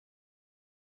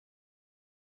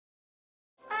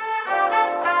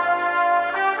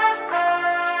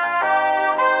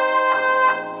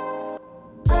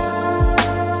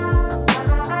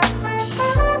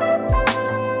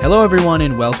Hello, everyone,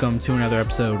 and welcome to another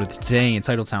episode of the Today in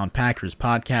Titletown Packers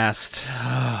podcast.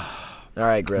 All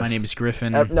right, Griff. My name is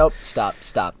Griffin. Nope, stop.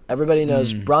 Everybody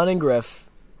knows Bron and Griff,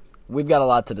 we've got a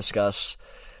lot to discuss.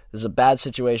 This is a bad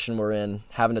situation we're in,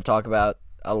 having to talk about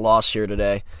a loss here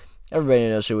today. Everybody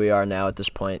knows who we are now at this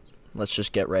point. Let's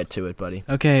just get right to it, buddy.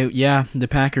 Okay, yeah, the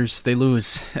Packers, they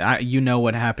lose. You know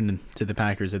what happened to the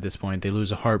Packers at this point. They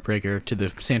lose a heartbreaker to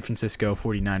the San Francisco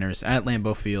 49ers at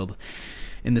Lambeau Field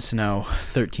in the snow,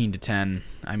 13-10.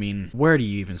 I mean, where do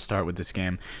you even start with this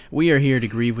game? We are here to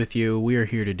grieve with you. We are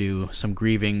here to do some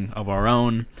grieving of our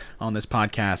own on this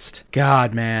podcast.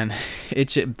 God, man,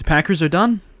 the Packers are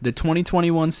done. The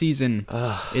 2021 season,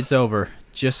 it's over,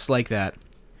 just like that.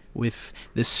 With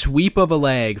the sweep of a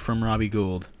leg from Robbie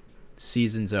Gould,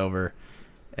 season's over.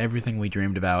 Everything we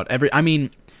dreamed about.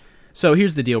 So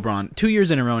here's the deal, Bron. 2 years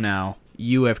in a row now,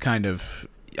 you have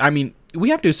we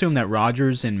have to assume that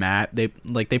Rodgers and Matt, they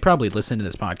probably listen to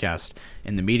this podcast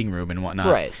in the meeting room and whatnot.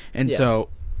 Right. And yeah. So,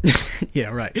 yeah,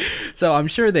 right. So I'm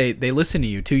sure they listen to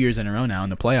you 2 years in a row now in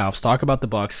the playoffs. Talk about the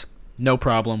Bucs. No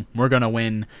problem. We're going to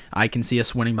win. I can see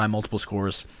us winning by multiple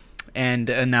scores. And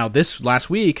now this last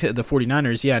week, the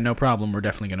 49ers, yeah, no problem. We're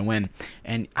definitely going to win.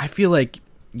 And I feel like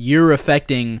you're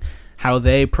affecting how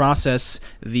they process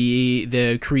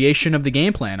the creation of the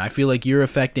game plan. I feel like you're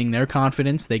affecting their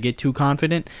confidence. They get too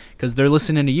confident because they're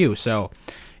listening to you. So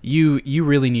you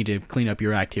really need to clean up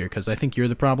your act here because I think you're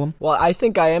the problem. Well, I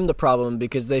think I am the problem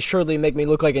because they surely make me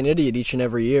look like an idiot each and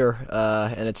every year,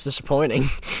 and it's disappointing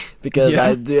because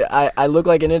I look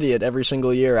like an idiot every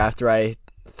single year after I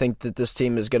think that this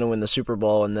team is going to win the Super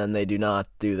Bowl, and then they do not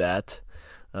do that.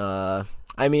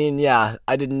 I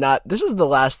did not. This is the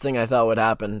last thing I thought would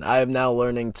happen. I am now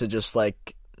learning to just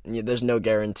there's no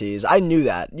guarantees. I knew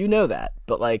that, you know that,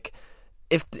 but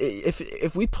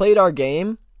if we played our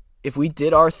game, if we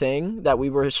did our thing that we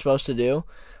were supposed to do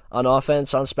on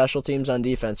offense, on special teams, on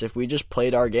defense, if we just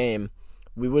played our game,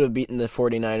 we would have beaten the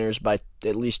 49ers by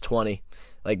at least 20.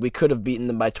 We could have beaten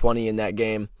them by 20 in that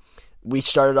game. We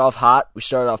started off hot. We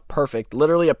started off perfect.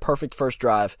 Literally a perfect first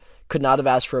drive. Could not have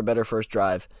asked for a better first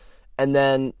drive. And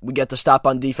then we get the stop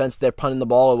on defense. They're punting the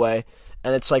ball away.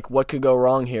 And it's what could go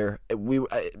wrong here?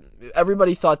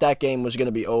 Everybody thought that game was going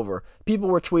to be over. People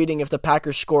were tweeting, if the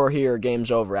Packers score here,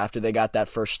 game's over after they got that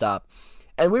first stop.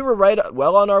 And we were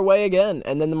well on our way again.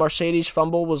 And then the Mercedes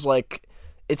fumble was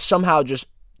it somehow just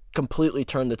completely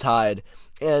turned the tide.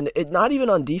 And it not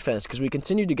even on defense, because we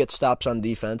continued to get stops on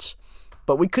defense.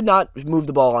 But we could not move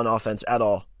the ball on offense at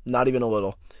all. Not even a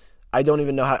little. I don't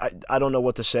even know how. I don't know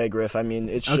what to say, Griff. I mean,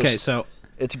 it's just okay. So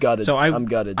it's gutted. So I'm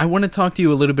gutted. I want to talk to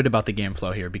you a little bit about the game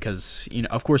flow here because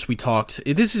of course, we talked.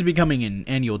 This is becoming an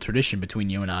annual tradition between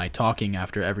you and I, talking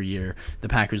after every year the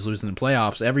Packers lose in the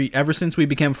playoffs. Ever since we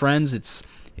became friends, it's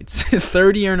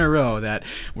third year in a row that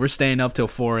we're staying up till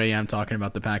 4 a.m. talking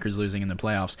about the Packers losing in the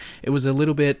playoffs. It was a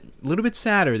little bit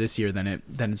sadder this year than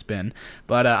it's been.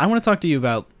 But I want to talk to you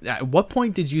about at what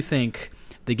point did you think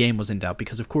the game was in doubt?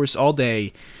 Because of course, all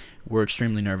day we're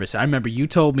extremely nervous. I remember you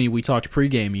told me, we talked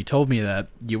pregame, you told me that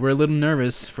you were a little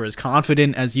nervous. For as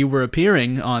confident as you were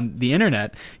appearing on the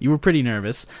internet, you were pretty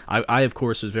nervous. I of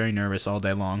course, was very nervous all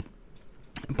day long.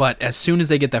 But as soon as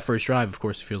they get that first drive, of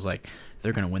course, it feels like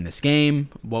they're going to win this game.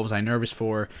 What was I nervous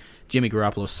for? Jimmy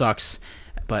Garoppolo sucks.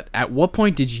 But at what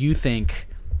point did you think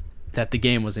that the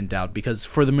game was in doubt? Because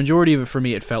for the majority of it, for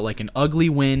me, it felt like an ugly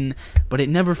win, but it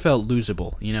never felt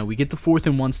losable. We get the 4th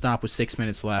and 1 stop with 6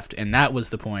 minutes left, and that was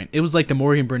the point. It was like the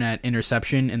Morgan Burnett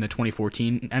interception in the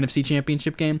 2014 NFC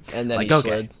Championship game. And then he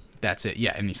slid. That's it.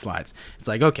 Yeah, and he slides. It's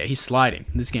okay, he's sliding.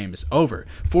 This game is over.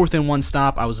 4th and 1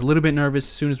 stop. I was a little bit nervous.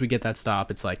 As soon as we get that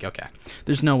stop, it's okay,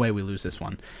 there's no way we lose this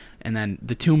one. And then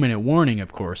the 2-minute warning,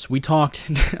 of course. We talked.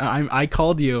 I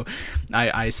called you.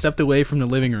 I stepped away from the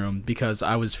living room because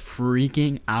I was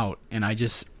freaking out, and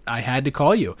I had to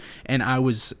call you. And I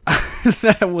was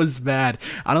that was bad.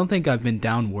 I don't think I've been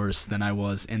down worse than I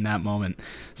was in that moment.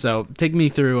 So take me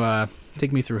through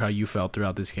how you felt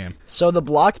throughout this game. So the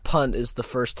blocked punt is the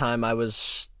first time I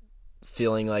was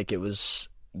feeling like it was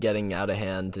getting out of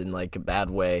hand in a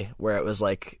bad way, where it was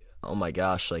oh my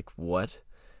gosh, what?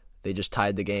 They just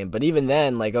tied the game. But even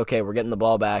then, okay, we're getting the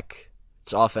ball back.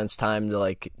 It's offense time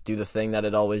to do the thing that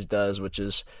it always does, which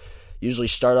is usually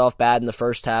start off bad in the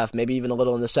first half, maybe even a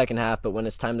little in the second half, but when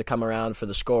it's time to come around for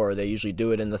the score, they usually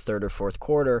do it in the third or fourth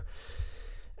quarter.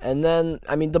 And then,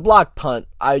 the block punt,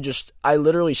 I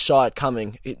literally saw it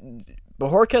coming.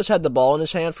 Bojorquez had the ball in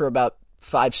his hand for about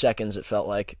 5 seconds, it felt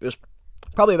like. It was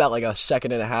probably about a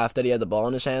second and a half that he had the ball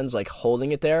in his hands,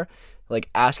 holding it there. like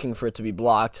asking for it to be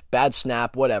blocked. Bad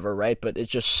snap, whatever, right? But it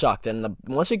just sucked. And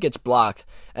once it gets blocked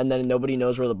and then nobody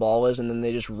knows where the ball is and then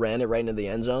they just ran it right into the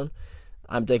end zone,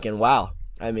 I'm thinking, wow.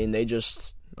 I mean, they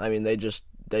just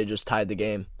tied the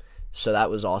game. So that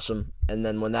was awesome. And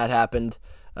then when that happened,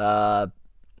 when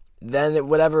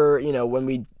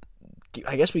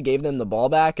I guess we gave them the ball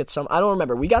back at some, I don't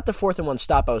remember. We got the 4th and 1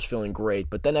 stop. I was feeling great,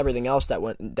 but then everything else that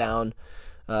went down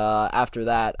after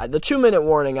that, the 2-minute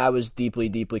warning, I was deeply,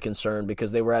 deeply concerned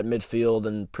because they were at midfield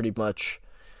and pretty much,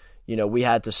 we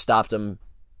had to stop them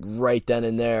right then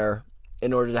and there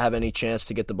in order to have any chance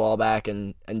to get the ball back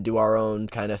and do our own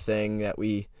kind of thing that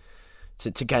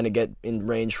to kind of get in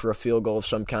range for a field goal of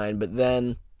some kind. But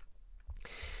then,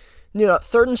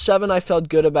 3rd and 7, I felt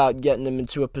good about getting them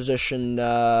into a position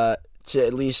to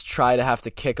at least try to have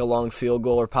to kick a long field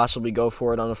goal or possibly go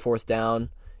for it on a 4th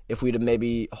down if we'd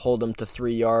maybe hold them to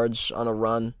 3 yards on a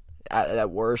run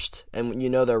at worst. And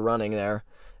they're running there.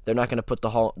 They're not going to put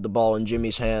the ball in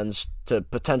Jimmy's hands to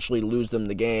potentially lose them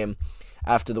the game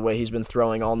after the way he's been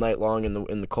throwing all night long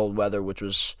in the cold weather, which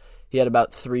was, he had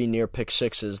about 3 near pick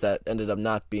sixes that ended up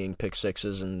not being pick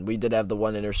sixes, and we did have the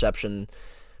 1 interception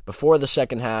before the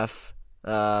second half.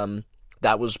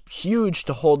 That was huge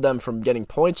to hold them from getting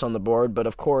points on the board, but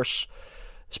of course,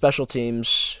 special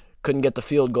teams couldn't get the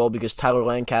field goal because Tyler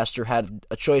Lancaster had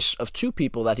a choice of 2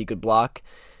 people that he could block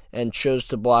and chose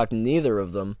to block neither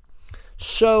of them.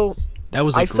 So that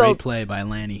was a great play by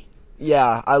Lanny.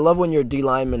 Yeah, I love when your D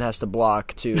lineman has to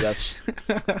block too. That's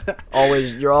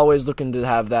you're always looking to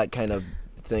have that kind of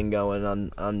thing going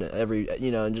on every,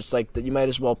 and just like that, you might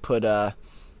as well put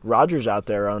Rodgers out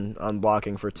there on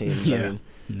blocking for teams. Yeah. I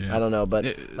mean, I don't know, but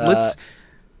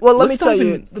let me tell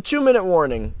you, the 2-minute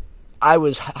warning, I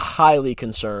was highly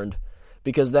concerned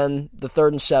because then the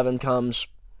 3rd and 7 comes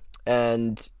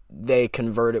and they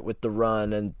convert it with the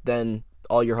run, and then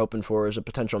all you're hoping for is a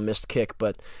potential missed kick,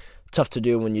 but tough to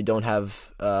do when you don't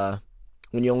have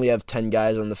when you only have 10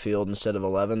 guys on the field instead of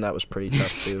 11. That was pretty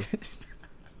tough too.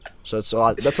 So it's a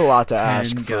lot. That's a lot to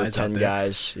ask for 10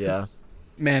 guys. Yeah.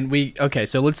 Man,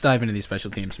 so let's dive into these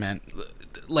special teams, man.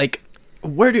 Like,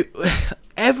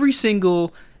 every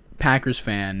single Packers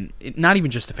fan, not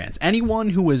even just the fans, anyone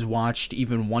who has watched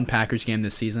even one Packers game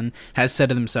this season has said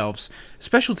to themselves,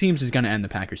 special teams is going to end the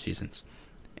Packers seasons.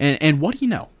 And what do you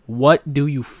know? What do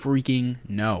you freaking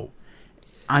know?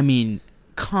 I mean,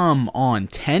 come on,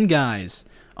 10 guys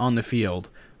on the field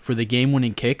for the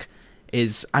game-winning kick that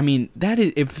is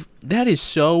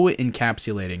so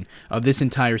encapsulating of this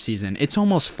entire season. It's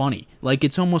almost funny. Like,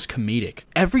 it's almost comedic.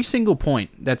 Every single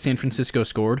point that San Francisco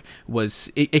scored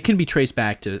it can be traced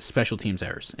back to special teams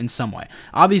errors in some way.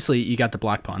 Obviously, you got the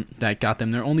block punt that got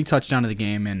them their only touchdown of the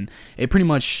game, and it pretty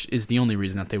much is the only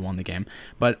reason that they won the game.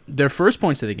 But their first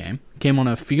points of the game came on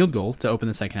a field goal to open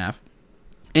the second half.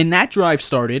 And that drive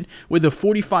started with a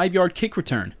 45-yard kick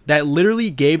return that literally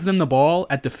gave them the ball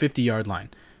at the 50-yard line.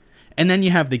 And then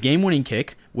you have the game-winning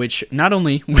kick, which not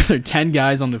only were there 10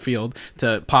 guys on the field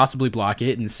to possibly block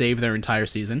it and save their entire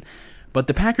season, but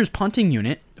the Packers punting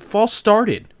unit false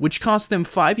started, which cost them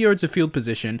 5 yards of field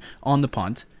position on the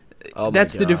punt.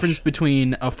 That's the difference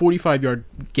between a 45-yard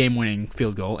game-winning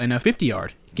field goal and a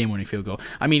 50-yard game-winning field goal.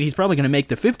 I mean, he's probably going to make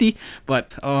the 50,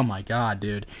 but oh my god,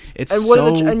 dude,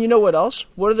 and you know what else?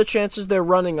 What are the chances they're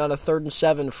running on a 3rd and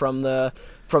 7 from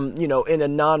in a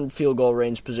non-field goal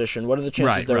range position? What are the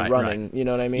chances they're running? Right. You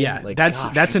know what I mean? Yeah, like,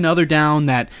 that's another down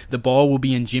that the ball will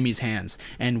be in Jimmy's hands,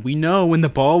 and we know when the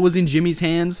ball was in Jimmy's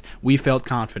hands, we felt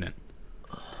confident.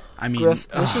 I mean, Griff,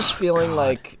 this is feeling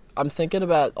like I'm thinking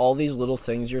about all these little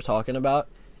things you're talking about,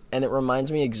 and it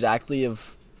reminds me exactly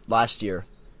of last year.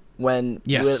 When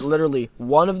literally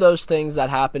one of those things that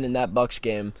happened in that Bucs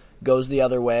game goes the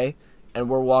other way, and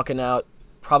we're walking out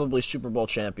probably Super Bowl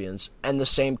champions. And the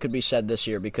same could be said this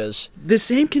year because the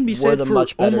same can be said we're the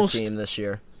much better team this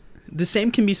year. The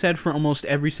same can be said for almost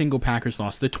every single Packers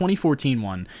loss. The 2014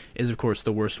 one is, of course,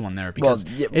 the worst one there because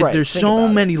there's so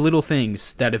many little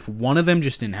things that if one of them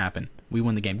just didn't happen, we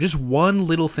win the game. Just one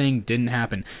little thing didn't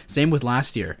happen. Same with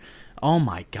last year. Oh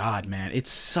my god, man. It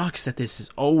sucks that this is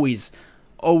always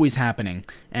happening.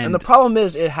 And the problem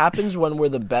is it happens when we're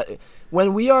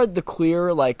when we are the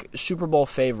clear Super Bowl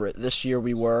favorite. This year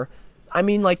we were. I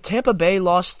mean, Tampa Bay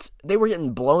lost. They were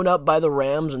getting blown up by the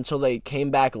Rams until they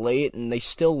came back late, and they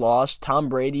still lost. Tom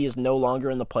Brady is no longer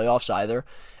in the playoffs either.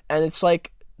 And it's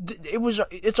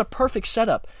it's a perfect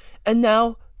setup. And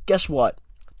now, guess what?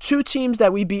 2 teams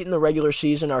that we beat in the regular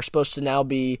season are supposed to now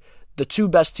be the 2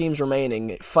 best teams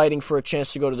remaining, fighting for a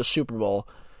chance to go to the Super Bowl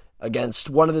against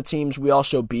one of the teams we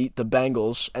also beat, the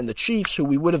Bengals, and the Chiefs, who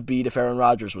we would have beat if Aaron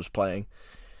Rodgers was playing.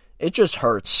 it just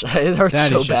hurts. It hurts That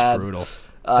so is bad. just brutal.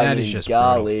 That is just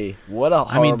golly, brutal. What a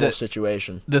horrible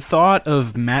situation. The thought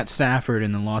of Matt Stafford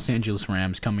and the Los Angeles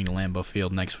Rams coming to Lambeau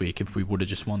Field next week if we would have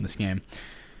just won this game.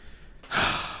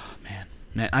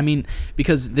 Man, I mean,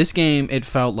 because this game, it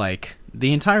felt like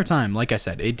the entire time, like I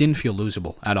said, it didn't feel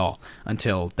losable at all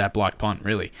until that blocked punt,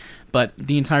 really. But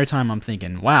the entire time I'm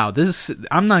thinking, wow,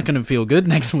 I'm not going to feel good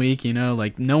next week,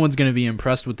 like no one's going to be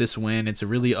impressed with this win. It's a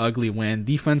really ugly win.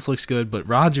 Defense looks good, but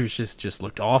Rodgers just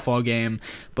looked off all game.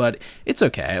 But it's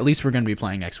okay. At least we're going to be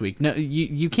playing next week. No,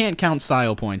 you can't count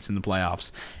style points in the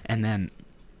playoffs. And then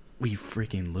we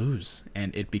freaking lose,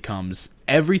 and it becomes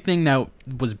everything that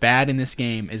was bad in this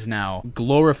game is now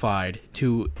glorified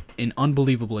to an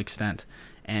unbelievable extent,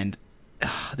 and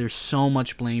there's so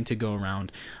much blame to go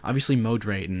around. Obviously, Mo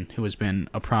Drayton, who has been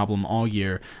a problem all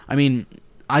year. I mean,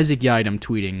 Isaac Yiadom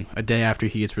tweeting a day after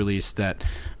he gets released that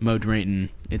Mo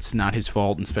Drayton, it's not his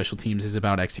fault, and special teams is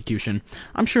about execution.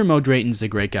 I'm sure Mo Drayton's a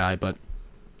great guy, but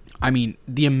I mean,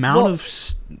 the amount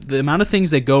of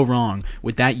things that go wrong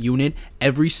with that unit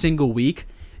every single week.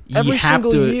 Every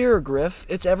single year, Griff.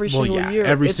 It's every single year.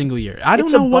 Every single year. I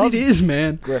don't know what it is,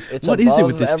 man. Griff, it's what above is it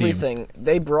with this everything. Team?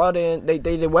 They brought in.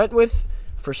 They went with.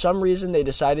 For some reason, they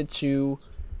decided to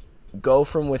go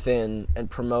from within and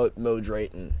promote Mo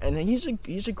Drayton, and he's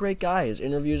a great guy. His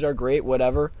interviews are great.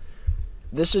 Whatever.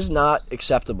 This is not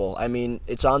acceptable. I mean,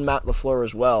 it's on Matt LaFleur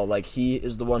as well. Like, he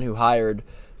is the one who hired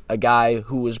a guy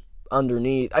who was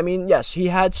underneath. I mean, yes, he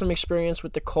had some experience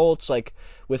with the Colts, like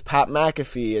with Pat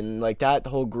McAfee and like that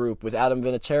whole group with Adam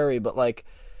Vinatieri, but like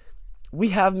we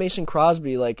have Mason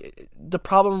Crosby. Like, the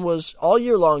problem was all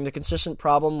year long, the consistent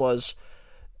problem was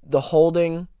the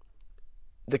holding,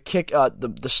 the kick,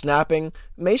 the snapping.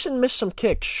 Mason missed some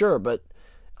kicks, sure, but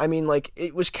I mean, like,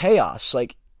 it was chaos.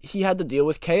 Like, he had to deal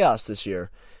with chaos this year.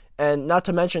 And not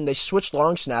to mention, they switched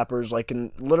long snappers like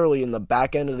literally in the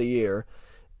back end of the year.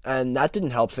 And that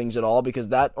didn't help things at all because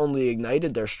that only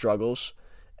ignited their struggles.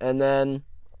 And then,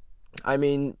 I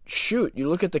mean, shoot, you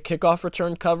look at the kickoff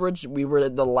return coverage. We were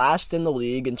the last in the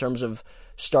league in terms of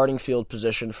starting field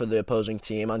position for the opposing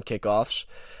team on kickoffs.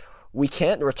 We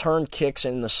can't return kicks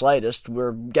in the slightest.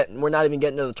 We're not even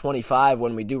getting to the 25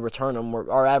 when we do return them.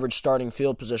 Our average starting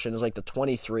field position is like the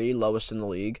 23, lowest in the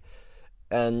league.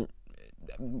 And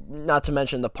not to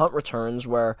mention the punt returns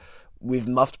where we've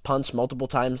muffed punts multiple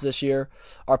times this year.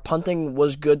 Our punting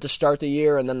was good to start the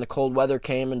year, and then the cold weather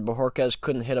came, and Bojorquez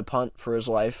couldn't hit a punt for his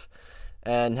life,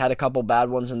 and had a couple bad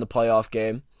ones in the playoff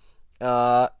game.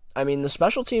 I mean, the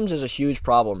special teams is a huge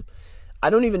problem.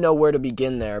 I don't even know where to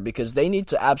begin there, because they need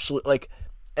to absolutely,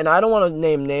 and I don't want to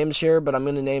name names here, but I'm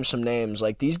going to name some names.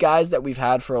 Like, these guys that we've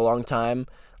had for a long time,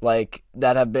 like,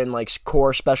 that have been, like,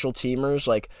 core special teamers.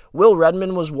 Like, Will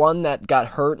Redmond was one that got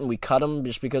hurt, and we cut him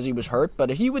just because he was hurt,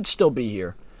 but he would still be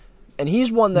here. And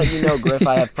he's one that, Griff,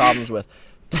 I have problems with.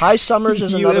 Ty Summers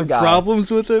is another guy. You have problems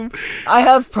with him? I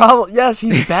have problems. Yes,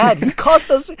 he's bad. He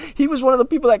cost us. He was one of the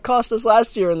people that cost us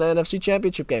last year in the NFC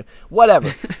Championship game.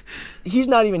 Whatever. He's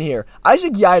not even here.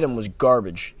 Isaac Yiadom was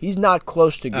garbage. He's not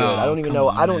close to good. I don't even know.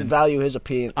 I don't value his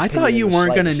opinion. I thought you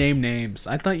weren't going to name names.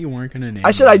 I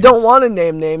said I don't want to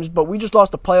name names, but we just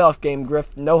lost a playoff game,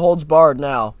 Griff. No holds barred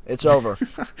now. It's over.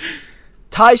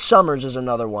 Ty Summers is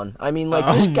another one. I mean, like,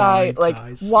 this guy, like,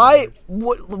 why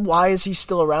is he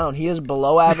still around? He has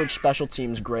below average special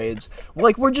teams grades.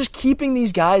 Like, we're just keeping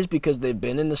these guys because they've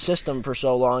been in the system for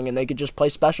so long and they could just play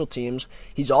special teams.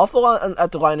 He's awful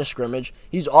at the line of scrimmage.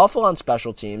 He's awful on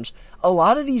special teams. A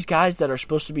lot of these guys that are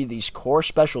supposed to be these core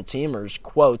special teamers,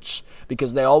 quotes,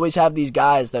 because they always have these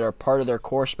guys that are part of their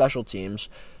core special teams,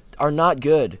 are not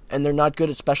good, and they're not good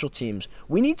at special teams.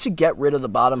 We need to get rid of the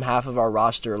bottom half of our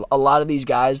roster. A lot of these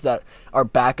guys that are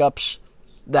backups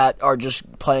that are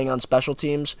just playing on special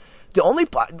teams.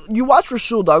 You watch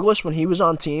Rasul Douglas when he was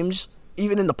on teams,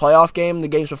 even in the playoff game, the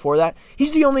games before that,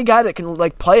 he's the only guy that can,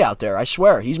 like, play out there. I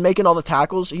swear. He's making all the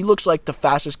tackles. He looks like the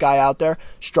fastest guy out there,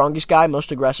 strongest guy,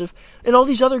 most aggressive. And all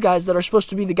these other guys that are supposed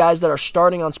to be the guys that are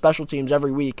starting on special teams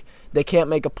every week, they can't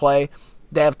make a play.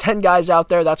 They have 10 guys out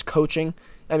there. That's coaching.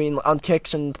 I mean, on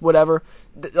kicks and whatever,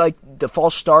 like the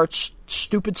false starts,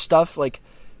 stupid stuff, like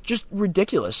just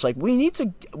ridiculous. Like, we need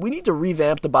to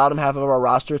revamp the bottom half of our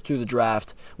roster through the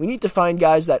draft. We need to find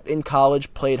guys that in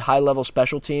college played high-level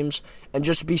special teams and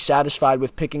just be satisfied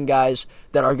with picking guys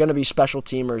that are going to be special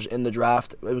teamers in the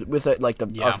draft with our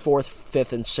 4th,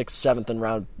 5th, and 6th, 7th and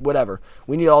round, whatever.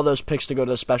 We need all those picks to go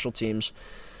to the special teams.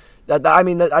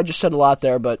 I just said a lot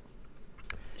there, but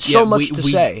so much to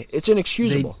say. It's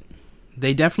inexcusable.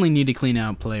 They definitely need to clean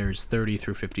out players 30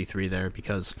 through 53 there,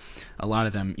 because a lot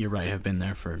of them, you're right, have been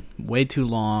there for way too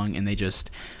long, and they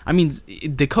just, I mean,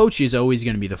 the coach is always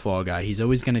going to be the fall guy. He's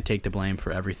always going to take the blame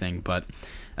for everything, but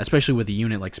especially with a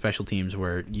unit like special teams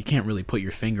where you can't really put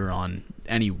your finger on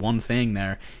any one thing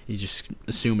there, you just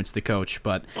assume it's the coach.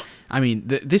 But, I mean,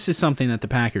 this is something that the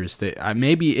Packers,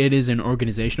 maybe it is an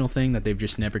organizational thing that they've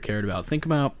just never cared about. Think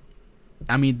about,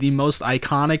 I mean, the most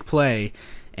iconic play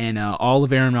and all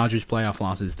of Aaron Rodgers' playoff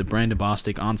losses, the Brandon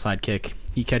Bostic onside kick.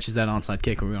 He catches that onside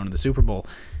kick when we're going to the Super Bowl.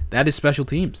 That is special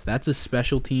teams. That's a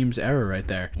special teams error right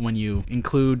there. When you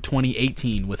include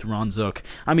 2018 with Ron Zook.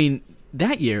 I mean,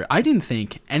 that year, I didn't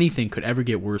think anything could ever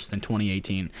get worse than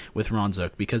 2018 with Ron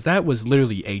Zook, because that was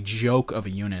literally a joke of a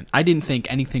unit. I didn't think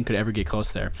anything could ever get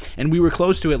close there. And we were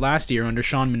close to it last year under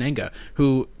Sean Menenga,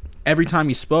 who every time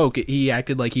he spoke, he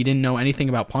acted like he didn't know anything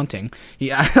about punting.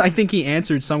 I think he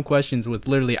answered some questions with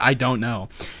literally, I don't know.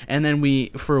 And then we,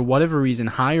 for whatever reason,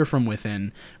 hire from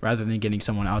within rather than getting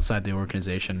someone outside the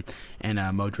organization. And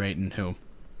Mo Drayton, who,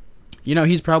 you know,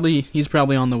 he's probably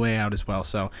on the way out as well.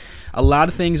 So a lot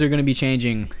of things are going to be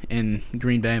changing in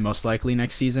Green Bay most likely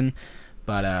next season.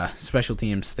 But special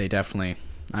teams, they definitely,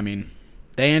 I mean,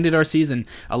 they ended our season.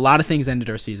 A lot of things ended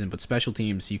our season, but special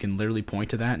teams, you can literally point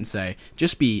to that and say,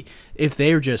 if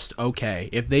they're just okay,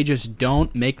 if they just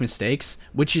don't make mistakes,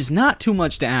 which is not too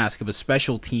much to ask of a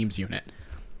special teams unit,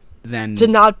 then to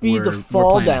not be the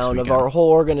fall down of our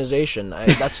whole organization.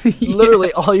 That's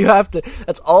literally all you have to,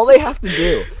 that's all they have to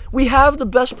do. We have the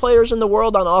best players in the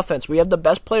world on offense. We have the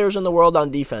best players in the world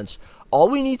on defense. All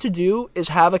we need to do is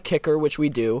have a kicker, which we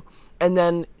do, and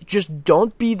then just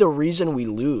don't be the reason we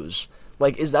lose.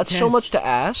 Like, is that so much to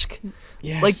ask?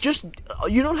 Yes. Like, just,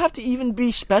 you don't have to even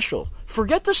be special.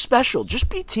 Forget the special. Just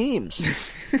be teams.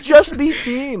 Just be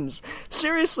teams.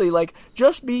 Seriously, like,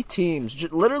 just be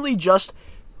teams. Literally just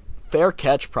fair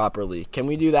catch properly. Can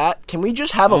we do that? Can we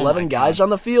just have 11 guys on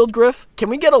the field, Griff? Can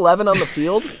we get 11 on the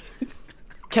field?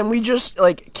 Can we just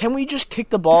kick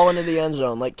the ball into the end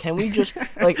zone? Like, can we just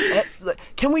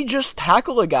can we just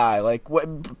tackle a guy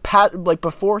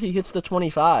before he hits the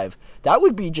 25? That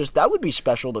would be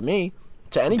special to me,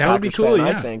 to any Packers fan. Yeah.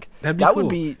 I think that would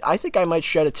be. I think I might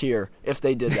shed a tear if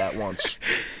they did that once.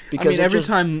 Because I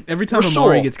mean, every time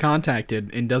Amari gets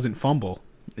contacted and doesn't fumble,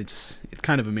 it's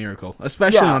kind of a miracle,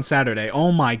 especially on Saturday.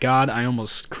 Oh my God, I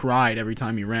almost cried every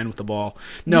time he ran with the ball.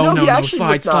 No,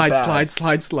 slide.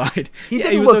 He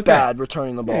didn't look bad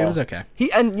returning the ball. Yeah, it was okay.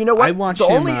 And you know what? I watched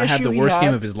him have the worst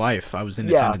game of his life. I was in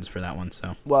attendance for that one.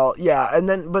 So well, yeah,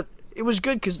 but it was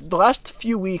good because the last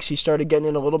few weeks he started getting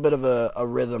in a little bit of a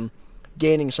rhythm,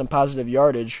 gaining some positive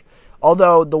yardage.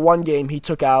 Although the one game he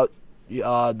took out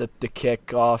the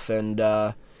kickoff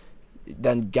and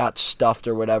then got stuffed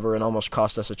or whatever and almost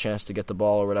cost us a chance to get the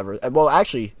ball or whatever. Well,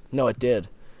 actually, no, it did.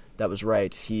 That was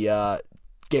right. He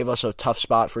gave us a tough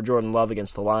spot for Jordan Love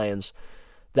against the Lions.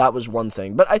 That was one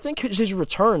thing. But I think his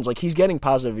returns, like, he's getting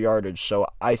positive yardage, so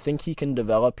I think he can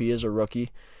develop. He is a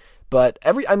rookie. But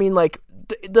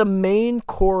the main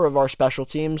core of our special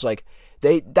teams, like,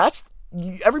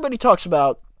 everybody talks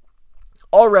about.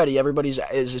 Already, everybody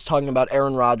is talking about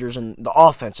Aaron Rodgers, and the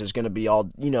offense is going to be all,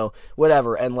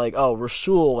 whatever. And like,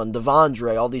 Rasul and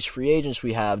Devondre, all these free agents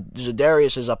we have.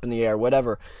 Za'Darius is up in the air,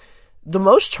 whatever. The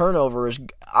most turnover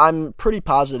I'm pretty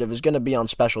positive, is going to be on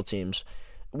special teams.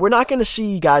 We're not going to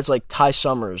see guys like Ty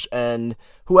Summers and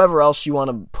whoever else you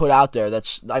want to put out there.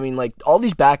 All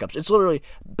these backups. It's literally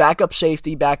backup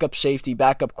safety,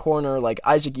 backup corner, like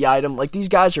Isaac Yiadom. Like, these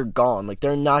guys are gone. Like,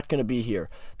 they're not going to be here.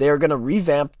 They are going to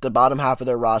revamp the bottom half of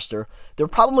their roster. They're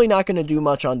probably not going to do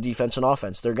much on defense and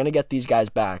offense. They're going to get these guys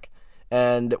back.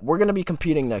 And we're going to be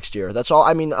competing next year. That's all.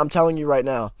 I mean, I'm telling you right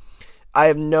now. I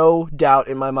have no doubt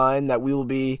in my mind that we will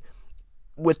be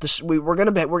we're at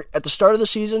the start of the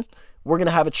season. We're going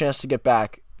to have a chance to get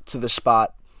back to this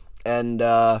spot. And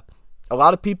a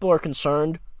lot of people are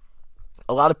concerned.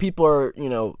 A lot of people are,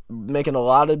 making a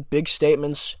lot of big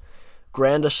statements,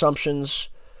 grand assumptions,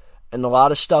 and a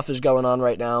lot of stuff is going on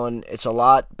right now, and it's a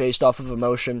lot based off of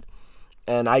emotion.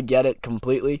 And I get it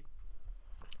completely,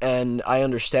 and I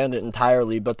understand it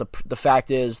entirely, but the fact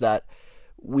is that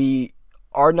we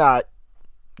are not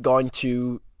going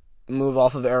to move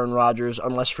off of Aaron Rodgers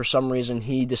unless for some reason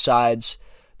he decides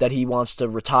that he wants to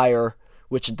retire,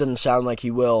 which it doesn't sound like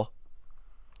he will,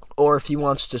 or if he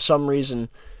wants to some reason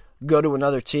go to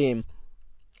another team.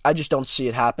 I just don't see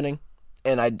it happening,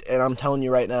 and I'm telling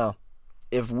you right now,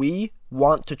 if we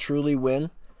want to truly win,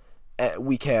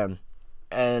 we can,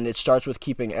 and it starts with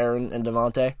keeping Aaron and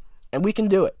Devontae, and we can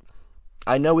do it.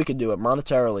 I know we can do it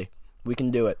monetarily. We can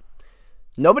do it.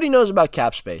 Nobody knows about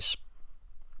cap space.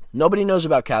 Nobody knows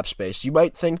about cap space. You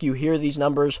might think you hear these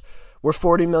numbers, we're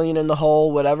 $40 million in the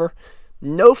hole, whatever.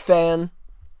 No fan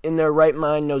in their right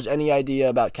mind knows any idea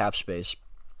about cap space.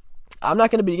 I'm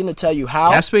not going to begin to tell you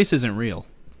how. Cap space isn't real.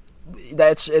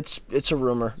 It's a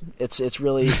rumor. It's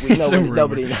really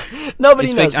nobody It's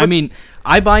knows. I mean,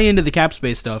 I buy into the cap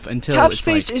space stuff until cap it's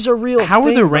space like, is a real how thing.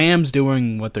 are the Rams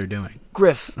doing what they're doing?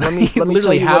 Griff, let me tell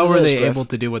Literally, you how what are it is, they Griff. able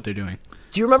to do what they're doing?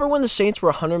 Do you remember when the Saints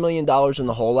were $100 million in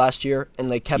the hole last year,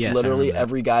 and they kept Yes, literally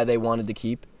every guy they wanted to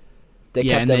keep? They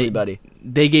kept and everybody.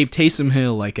 They gave Taysom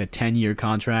Hill like a 10-year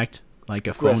contract, like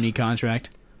a phony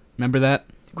contract. Remember that?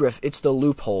 Griff, it's the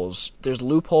loopholes. There's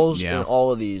loopholes in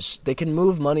all of these. They can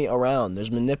move money around.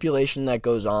 There's manipulation that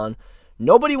goes on.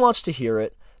 Nobody wants to hear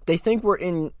it. They think we're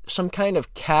in some kind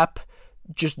of cap,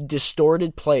 just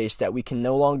distorted place that we can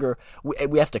no longer,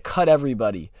 we have to cut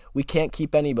everybody. We can't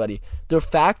keep anybody. The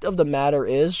fact of the matter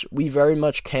is, we very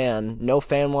much can. No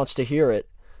fan wants to hear it,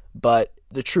 but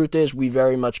the truth is we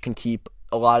very much can keep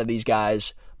a lot of these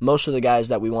guys. Most of the guys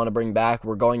that we want to bring back,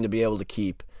 we're going to be able to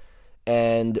keep.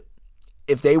 And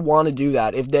if they want to do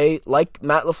that, if they, like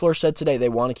Matt LaFleur said today, they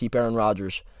want to keep Aaron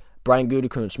Rodgers, Brian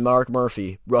Gutekunst, Mark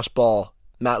Murphy, Russ Ball,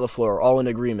 Matt LaFleur, all in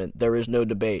agreement. There is no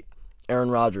debate.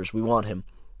 Aaron Rodgers, we want him.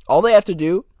 All they have to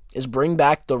do is bring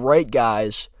back the right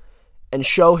guys and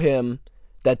show him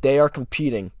that they are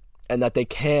competing and that they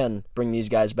can bring these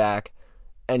guys back.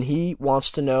 And he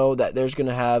wants to know that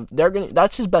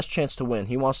that's his best chance to win.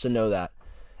 He wants to know that.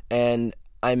 And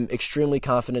I'm extremely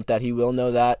confident that he will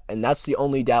know that, and that's the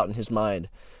only doubt in his mind.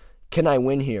 Can I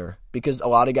win here? Because a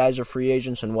lot of guys are free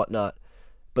agents and whatnot.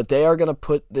 But they are going to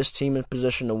put this team in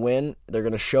position to win. They're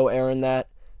going to show Aaron that.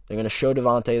 They're going to show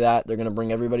Devontae that. They're going to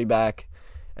bring everybody back,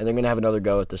 and they're going to have another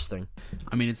go at this thing.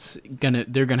 I mean,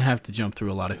 they're going to have to jump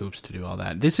through a lot of hoops to do all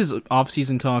that. This is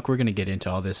off-season talk. We're going to get into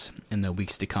all this in the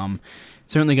weeks to come.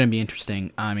 It's certainly going to be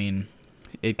interesting. I mean,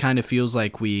 it kind of feels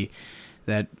like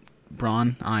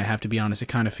Braun, I have to be honest, it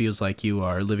kind of feels like you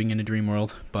are living in a dream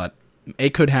world, but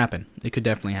it could happen. It could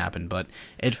definitely happen, but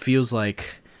it feels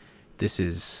like this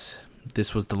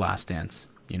was the last dance,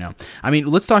 you know? I mean,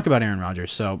 let's talk about Aaron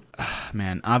Rodgers. So,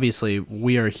 man, obviously,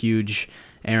 we are huge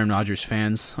Aaron Rodgers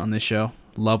fans on this show.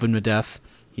 Love him to death.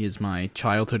 He is my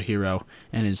childhood hero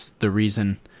and is the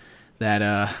reason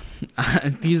that,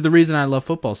 he's the reason I love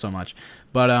football so much.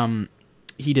 But,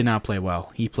 he did not play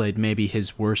well. He played maybe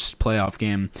his worst playoff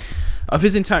game of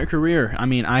his entire career. I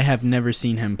mean, I have never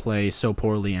seen him play so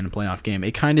poorly in a playoff game.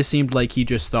 It kind of seemed like he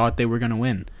just thought they were going to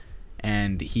win.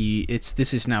 And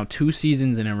this is now 2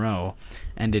 seasons in a row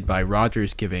ended by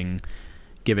Rodgers given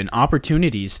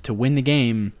opportunities to win the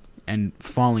game and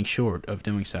falling short of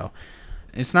doing so.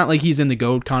 It's not like he's in the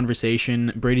GOAT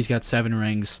conversation. Brady's got 7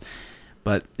 rings.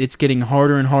 But it's getting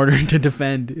harder and harder to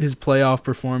defend his playoff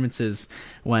performances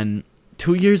when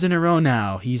 2 years in a row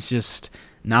now, he's just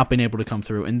not been able to come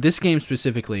through. And this game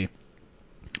specifically,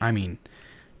 I mean,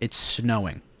 it's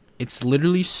snowing. It's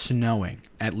literally snowing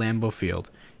at Lambeau Field.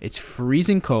 It's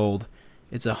freezing cold.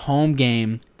 It's a home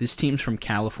game. This team's from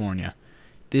California.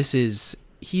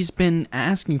 He's been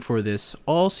asking for this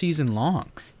all season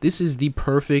long. This is the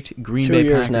perfect Green Bay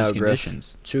Packers now,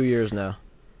 conditions. Griff. 2 years now.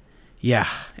 Yeah,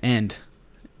 and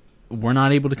we're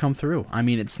not able to come through. I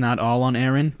mean, it's not all on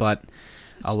Aaron, but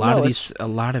a lot of it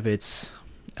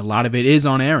is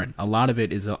on Aaron. A lot of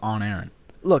it is on Aaron.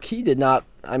 Look, he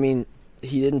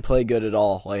didn't play good at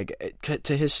all. Like,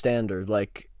 to his standard,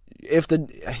 like,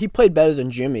 he played better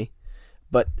than Jimmy,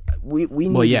 but we need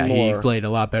more. Well, yeah, he played a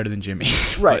lot better than Jimmy.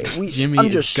 Right. Jimmy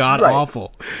is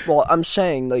god-awful. Well, I'm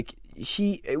saying, like,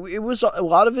 it was a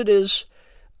lot of it is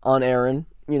on Aaron.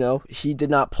 You know, he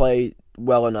did not play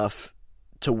well enough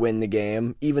to win the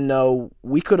game, even though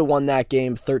we could have won that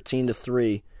game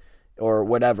 13-3 or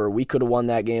whatever. We could have won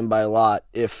that game by a lot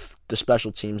if the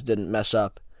special teams didn't mess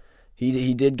up.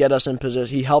 He did get us in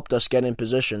position. He helped us get in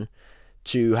position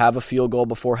to have a field goal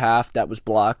before half that was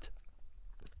blocked.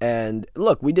 And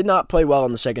look, we did not play well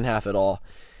in the second half at all,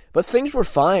 but things were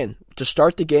fine to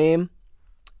start the game.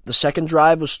 The second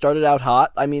drive was started out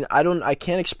hot. I mean, I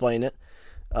can't explain it.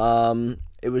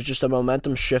 It was just a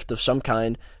momentum shift of some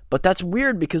kind. But that's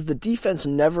weird because the defense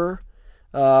never,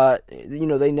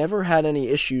 they never had any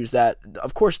issues that,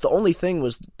 of course, the only thing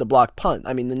was the blocked punt.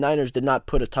 I mean, the Niners did not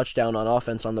put a touchdown on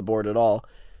offense on the board at all.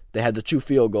 They had the 2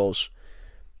 field goals.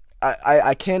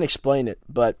 I can't explain it,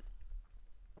 but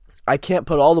I can't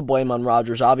put all the blame on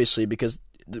Rodgers, obviously, because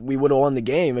we would have won the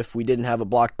game if we didn't have a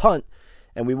blocked punt,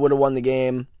 and we would have won the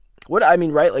game.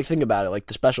 Right? Like, think about it. Like,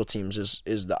 the special teams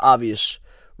is the obvious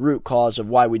root cause of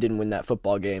why we didn't win that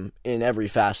football game in every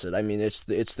facet. I mean, it's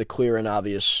the clear and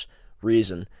obvious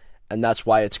reason. and that's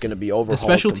why it's going to be overhauled. The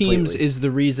special completely. teams is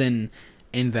the reason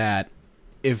in that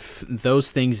if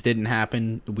those things didn't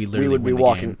happen, we literally would be win the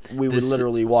walking. game. We would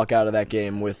literally walk out of that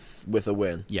game with a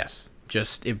win. Yes.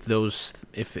 Just if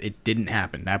it didn't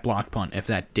happen, that block punt, if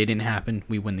that didn't happen,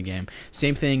 we win the game.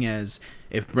 Same thing as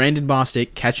if Brandon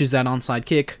Bostic catches that onside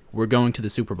kick, we're going to the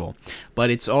Super Bowl. But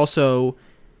it's also,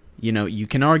 you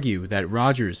can argue that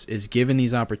Rodgers is given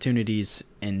these opportunities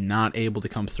and not able to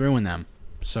come through in them.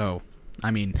 So,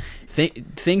 I mean,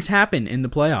 things happen in the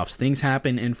playoffs. Things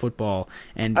happen in football.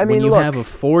 And when you have a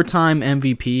 4-time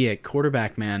MVP at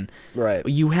quarterback, man, right?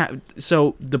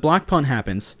 So the block punt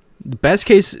happens.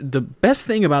 The best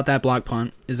thing about that block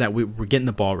punt is that we're getting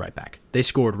the ball right back. They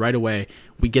scored right away.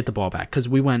 We get the ball back because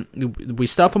we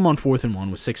stuff them on 4th and 1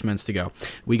 with 6 minutes to go.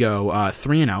 We go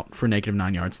 3 and out for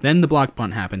 -9 yards. Then the block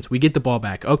punt happens. We get the ball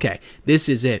back. Okay, this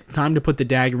is it. Time to put the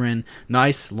dagger in.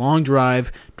 Nice long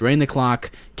drive, drain the clock,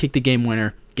 kick the game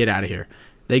winner, get out of here.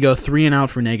 They go 3 and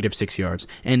out for -6 yards.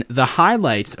 And the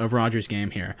highlight of Rodgers' game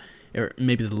here, or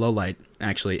maybe the low light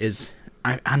actually, is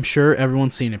I'm sure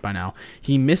everyone's seen it by now.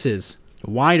 He misses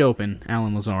wide open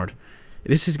Allen Lazard.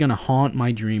 This is going to haunt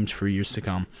my dreams for years to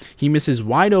come. He misses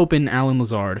wide open Allen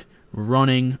Lazard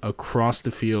running across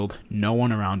the field, no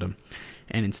one around him,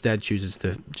 and instead chooses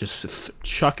to just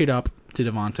chuck it up to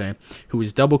Devontae, who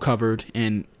is double covered,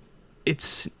 and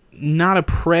it's not a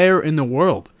prayer in the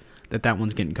world that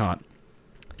one's getting caught.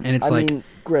 And it's I mean,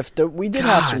 Griff, we did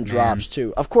have some drops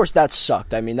too. Of course, that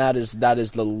sucked. I mean, that's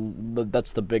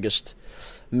the biggest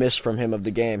miss from him of the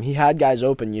game. He had guys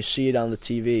open. You see it on the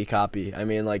TV copy. I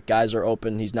mean, like, guys are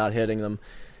open. He's not hitting them.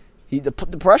 The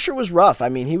pressure was rough. I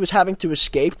mean, he was having to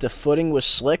escape. The footing was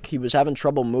slick. He was having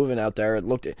trouble moving out there.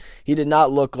 He did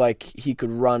not look like he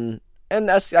could run. And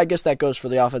I guess that goes for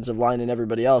the offensive line and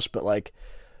everybody else. But like,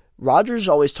 Rodgers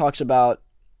always talks about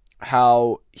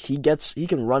how he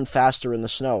can run faster in the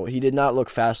snow. He did not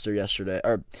look faster yesterday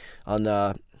or on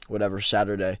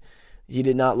Saturday. He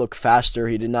did not look faster.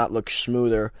 He did not look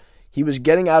smoother. He was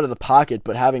getting out of the pocket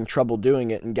but having trouble doing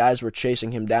it, and guys were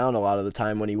chasing him down a lot of the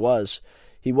time when he was.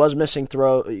 He was missing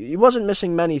throw. He wasn't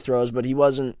missing many throws, but he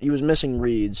was missing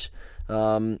reads,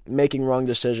 making wrong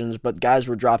decisions, but guys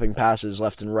were dropping passes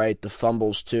left and right, the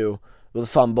fumbles too. Well,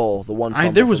 the one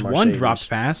fumble. There was one dropped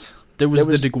pass. There was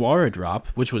the DeGuara drop,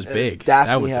 which was big.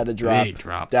 Daphne had a drop. Big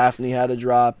drop. Daphne had a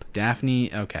drop.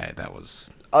 Daphne, okay, that was...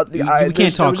 we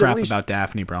can't talk crap about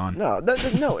Daphne, Braun. No,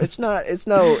 it's not. It's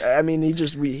no. I mean,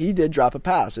 he did drop a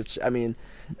pass. And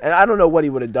I don't know what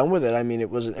he would have done with it. I mean,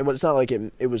 it's not like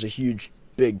it was a huge,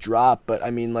 big drop, but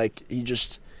I mean, like, he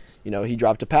just, he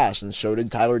dropped a pass, and so did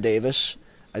Tyler Davis.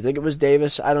 I think it was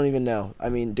Davis. I don't even know. I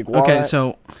mean, DeGuara. Okay,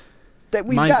 so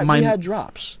we had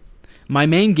drops. My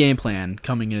main game plan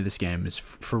coming into this game is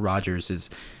for Rodgers is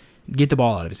get the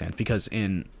ball out of his hands, because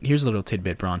here's a little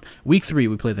tidbit, Braun. Week 3,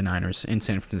 we play the Niners in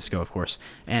San Francisco, of course,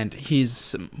 and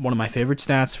he's one of my favorite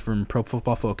stats from Pro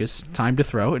Football Focus, time to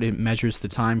throw. It measures the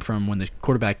time from when the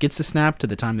quarterback gets the snap to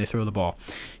the time they throw the ball.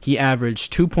 He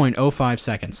averaged 2.05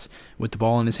 seconds with the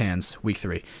ball in his hands week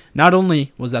 3. Not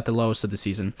only was that the lowest of the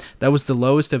season, that was the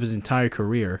lowest of his entire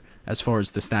career as far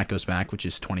as the stat goes back, which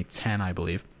is 2010, I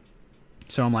believe.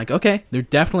 So I'm like, okay, they're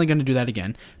definitely going to do that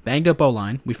again. Banged up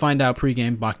O-line. We find out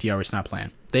pregame Bakhtiari's not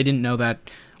playing. They didn't know that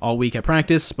all week at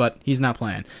practice, but he's not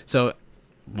playing. So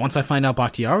once I find out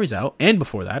Bakhtiari's out, and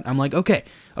before that, I'm like, okay,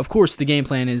 of course the game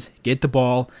plan is get the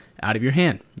ball out of your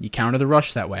hand. You counter the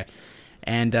rush that way.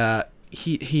 And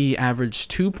he averaged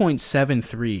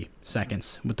 2.73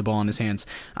 seconds with the ball in his hands.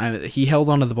 He held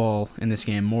onto the ball in this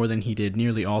game more than he did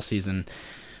nearly all season.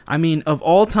 I mean, of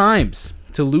all times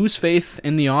to lose faith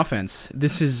in the offense,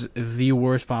 this is the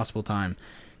worst possible time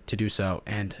to do so.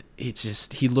 And it's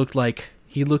just he looked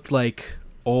like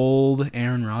old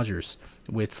Aaron Rodgers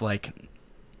with like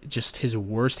just his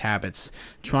worst habits,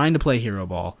 trying to play hero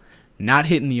ball, not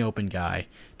hitting the open guy,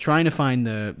 trying to find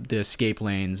the escape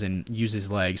lanes and use his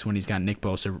legs when he's got Nick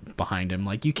Bosa behind him.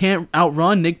 Like, you can't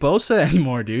outrun Nick Bosa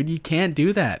anymore, dude. You can't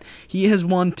do that. He has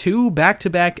won 2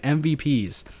 back-to-back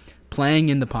MVPs playing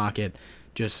in the pocket,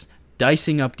 just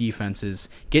dicing up defenses,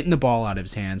 getting the ball out of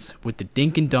his hands with the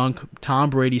dink and dunk Tom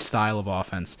Brady style of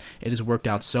offense. It has worked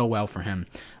out so well for him.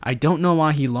 I don't know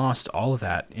why he lost all of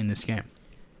that in this game.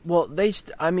 Well,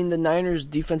 the Niners'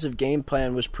 defensive game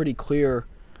plan was pretty clear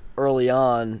early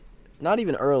on. Not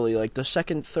even early, like the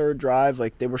second, third drive,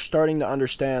 like they were starting to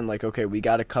understand, like, okay, we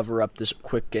got to cover up this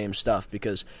quick game stuff,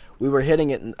 because we were hitting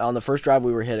it on the first drive.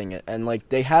 We were hitting it, and like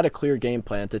they had a clear game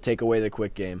plan to take away the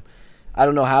quick game. I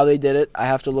don't know how they did it. I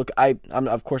have to look. I'm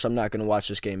of course I'm not going to watch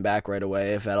this game back right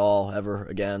away, if at all, ever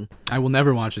again. I will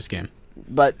never watch this game.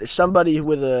 But somebody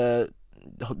with a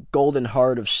golden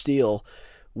heart of steel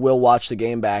will watch the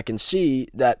game back and see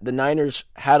that the Niners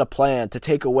had a plan to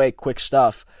take away quick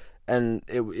stuff. And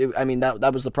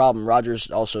that was the problem. Rodgers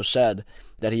also said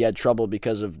that he had trouble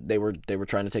because of they were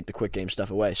trying to take the quick game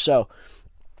stuff away. So,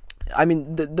 I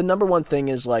mean, the number one thing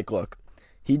is, like, look,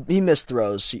 he missed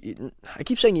throws. I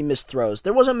keep saying he missed throws.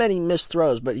 There wasn't many missed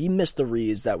throws, but he missed the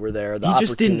reads that were there. He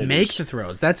just didn't make the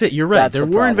throws. That's it. You're right. There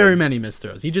weren't very many missed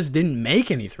throws. He just didn't make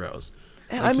any throws.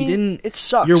 Like, it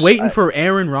sucks. You're waiting for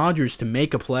Aaron Rodgers to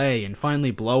make a play and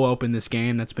finally blow open this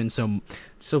game that's been so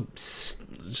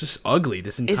just ugly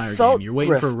this entire game. You're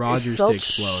waiting for Rodgers to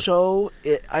explode.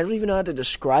 I don't even know how to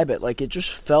describe it. Like, it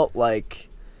just felt like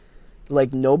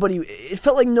nobody. It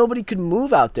felt like nobody could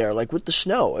move out there. Like, with the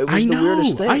snow, it was the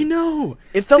weirdest thing. I know.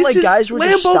 It felt like guys were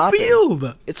just stopping.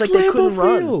 Field. It's like they couldn't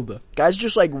run. Guys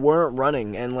just like weren't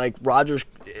running, and like Rodgers.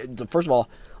 First of all,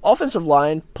 offensive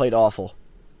line played awful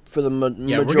for the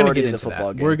majority of the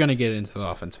football game. We're gonna get into the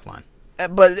offensive line.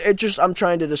 But I'm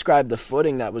trying to describe the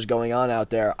footing that was going on out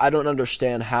there. I don't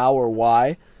understand how or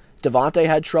why. Davante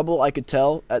had trouble, I could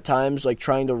tell, at times, like,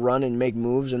 trying to run and make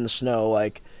moves in the snow.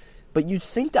 Like, but you'd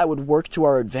think that would work to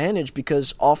our advantage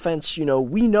because offense,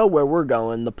 we know where we're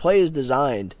going. The play is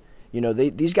designed.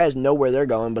 These guys know where they're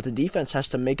going, but the defense has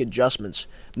to make adjustments,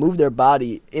 move their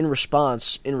body in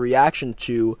response, in reaction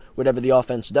to whatever the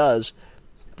offense does.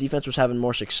 Defense was having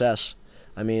more success.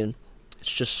 I mean,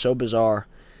 it's just so bizarre.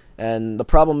 And the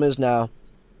problem is now,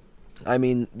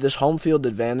 this home field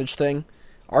advantage thing,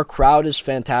 our crowd is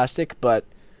fantastic, but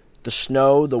the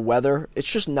snow, the weather,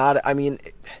 it's just not,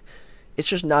 it's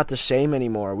just not the same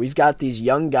anymore. We've got these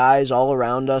young guys all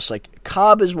around us. Like,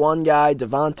 Cobb is one guy,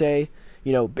 Davante,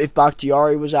 if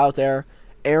Bakhtiari was out there,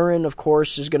 Aaron, of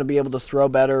course, is going to be able to throw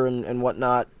better and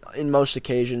whatnot in most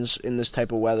occasions in this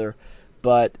type of weather.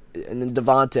 And then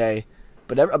Davante.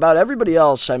 But about everybody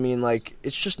else,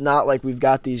 it's just not like we've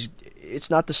got these. It's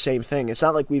not the same thing. It's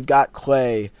not like we've got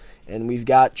Clay and we've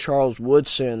got Charles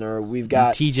Woodson or we've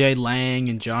got T.J. Lang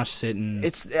and Josh Sitton.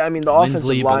 The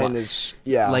offensive line is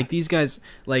like these guys,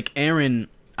 like Aaron.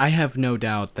 I have no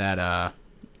doubt that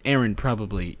Aaron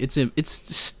probably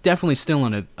it's definitely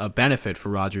still a benefit for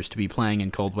Rodgers to be playing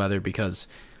in cold weather because,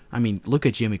 look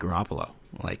at Jimmy Garoppolo.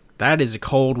 Like, that is a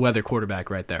cold weather quarterback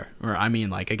right there. Or,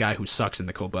 like, a guy who sucks in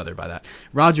the cold weather by that.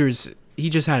 Rodgers, he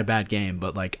just had a bad game,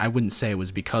 but, like, I wouldn't say it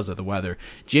was because of the weather.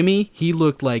 Jimmy, he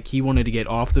looked like he wanted to get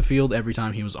off the field every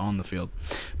time he was on the field.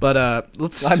 But,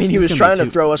 he was trying to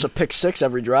throw us a pick six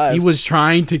every drive. He was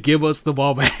trying to give us the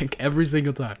ball back every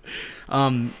single time.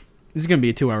 This is going to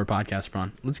be a 2-hour podcast,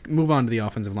 Braun. Let's move on to the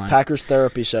offensive line. Packers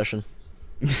therapy session.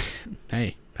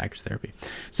 Hey, Packers therapy.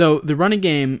 So, the running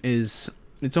game is...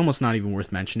 It's almost not even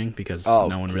worth mentioning because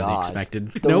no one really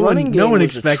expected. The running game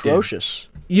was atrocious.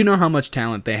 You know how much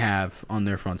talent they have on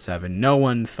their front seven. No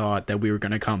one thought that we were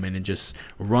going to come in and just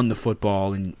run the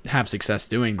football and have success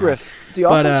doing that. Griff, the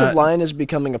offensive line is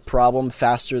becoming a problem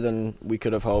faster than we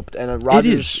could have hoped. And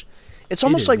Rodgers, it's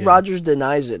almost like Rodgers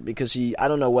denies it because I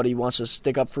don't know what he wants to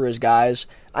stick up for his guys.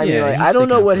 I don't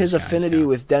know what his affinity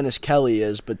with Dennis Kelly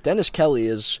is, but Dennis Kelly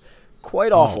is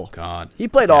quite awful. Oh, God. He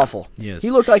played awful. Yes.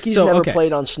 He looked like he's never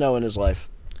played on snow in his life.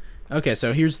 Okay,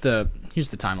 so here's the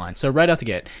timeline. So right out the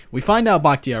gate, we find out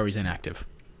Bakhtiari's inactive.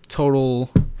 Total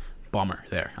bummer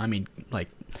there.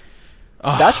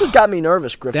 That's what got me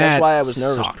nervous, Griff. That's why I was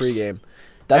nervous pregame.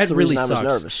 That's the reason I was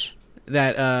nervous.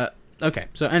 Okay,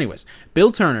 so anyways,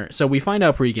 Bill Turner. So we find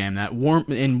out pregame that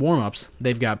in warm-ups,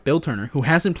 they've got Bill Turner, who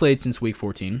hasn't played since week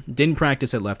 14, didn't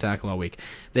practice at left tackle all week.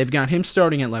 They've got him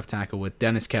starting at left tackle with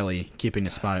Dennis Kelly keeping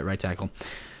his spot at right tackle.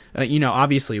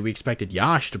 Obviously we expected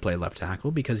Yash to play left tackle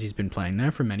because he's been playing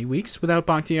there for many weeks. Without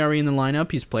Bakhtiari in the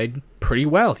lineup, he's played pretty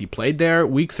well. He played there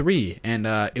week 3, and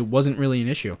it wasn't really an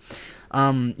issue.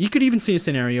 You could even see a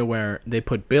scenario where they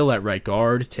put Bill at right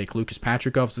guard, take Lucas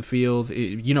Patrick off the field.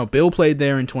 Bill played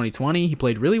there in 2020. He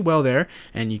played really well there,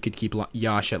 and you could keep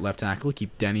Yash at left tackle,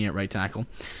 keep Denny at right tackle.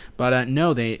 But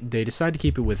no, they decided to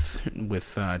keep it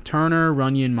with Turner,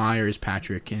 Runyon, Myers,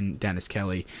 Patrick, and Dennis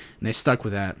Kelly, and they stuck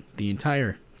with that the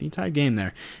entire game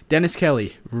there. Dennis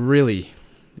Kelly, really,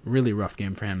 really rough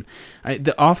game for him.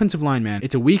 The offensive line, man,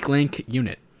 it's a weak link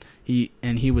unit. He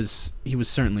was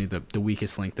certainly the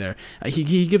weakest link there.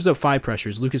 He gives up 5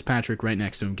 pressures. Lucas Patrick right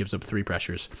next to him gives up 3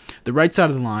 pressures. The right side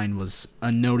of the line was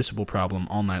a noticeable problem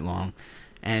all night long.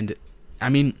 And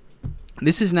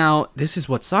this is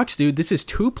what sucks, dude. This is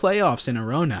 2 playoffs in a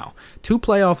row now. 2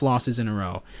 playoff losses in a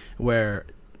row where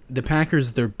the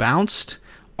Packers, they're bounced,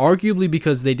 arguably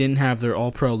because they didn't have their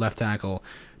all-pro left tackle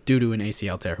due to an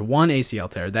ACL tear. One ACL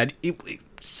tear that it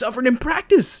suffered in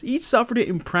practice. He suffered it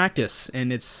in practice,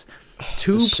 and it's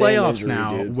 2 The same playoffs injury,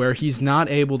 now dude. where he's not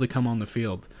able to come on the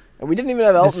field. And we didn't even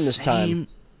have Elton this time.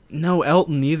 No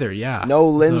Elton either, yeah. No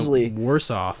Lindsley. Worse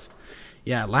off.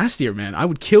 Yeah, last year, man, I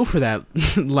would kill for that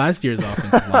last year's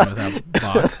offensive line without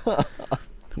Bach.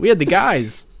 We had the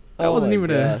guys. That wasn't even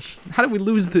gosh. How did we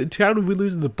lose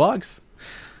the Bucks?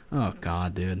 Oh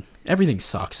god, dude. Everything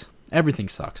sucks. Everything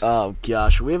sucks. Oh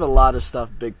gosh, we have a lot of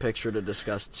stuff big picture to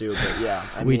discuss too, but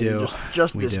yeah, We do.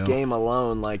 Just We this do. game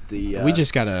alone, like the we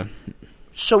just gotta.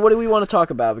 So what do we want to talk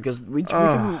about? Because we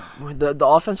can, the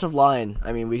offensive line.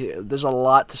 I mean, there's a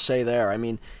lot to say there. I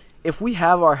mean, if we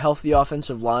have our healthy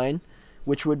offensive line,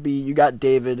 which would be you got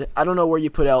David. I don't know where you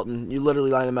put Elton. You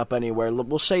literally line him up anywhere.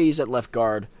 We'll say he's at left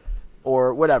guard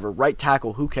or whatever, right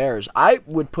tackle. Who cares? I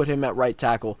would put him at right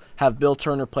tackle. Have Bill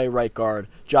Turner play right guard.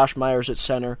 Josh Myers at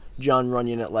center. John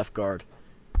Runyon at left guard.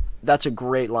 That's a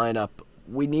great lineup.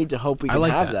 We need to hope we can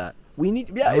have that. We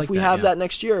need, if we have that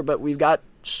next year. But we've got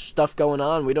stuff going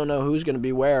on. We don't know who's going to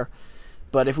be where.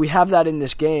 But if we have that in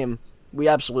this game, we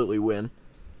absolutely win.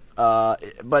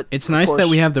 But it's nice that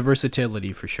we have the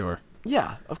versatility for sure.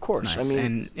 Yeah, of course. Nice. I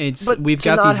mean, we've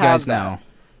got these guys now.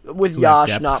 With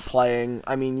Yash not playing,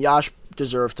 I mean, Yash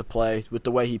deserved to play with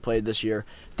the way he played this year.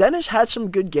 Dennis had some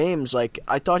good games. Like,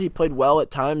 I thought he played well at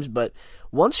times, but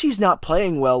once he's not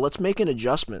playing well, let's make an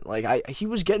adjustment. Like, he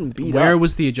was getting beat up. Where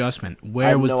was the adjustment? I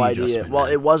have no idea. Adjustment? Well,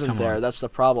 it wasn't Come there. on. That's the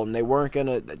problem. They weren't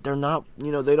gonna. They're not.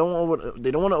 They don't want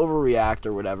to overreact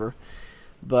or whatever.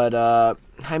 But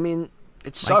I mean,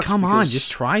 it sucks. Like, come on,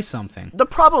 just try something. The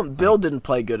problem, Bill didn't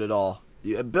play good at all.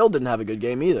 Bill didn't have a good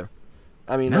game either.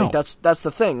 I mean, No. like that's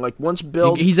the thing. Like once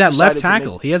Bill, He's at left decided to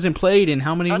tackle. He hasn't played in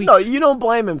how many weeks? No, you don't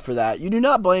blame him for that. You do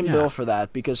not blame Yeah. Bill for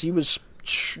that because he was,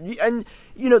 and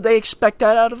they expect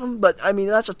that out of him. But I mean,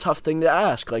 that's a tough thing to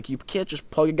ask. Like you can't just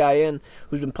plug a guy in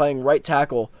who's been playing right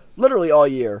tackle literally all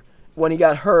year. When he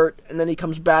got hurt and then he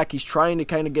comes back, he's trying to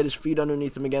kind of get his feet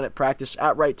underneath him again at practice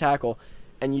at right tackle,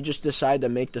 and you just decide to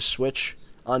make the switch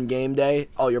on game day.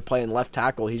 Oh, you're playing left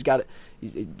tackle. He's got it.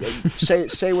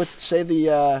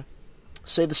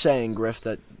 Say the saying, Griff,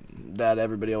 that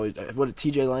everybody always. What did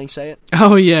T.J. Lang say it?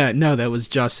 Oh yeah, no, that was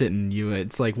Josh Sitton.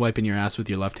 It's like wiping your ass with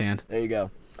your left hand. There you go.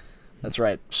 That's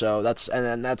right. So that's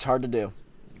hard to do.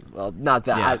 Well, not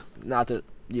that. Yeah. Not that.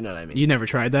 You know what I mean. You never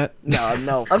tried that?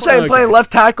 No. I'm saying Okay. playing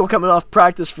left tackle coming off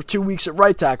practice for 2 weeks at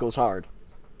right tackle is hard.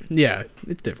 Yeah,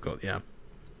 it's difficult. Yeah.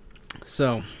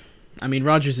 So, I mean,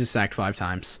 Rodgers is sacked 5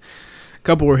 times. A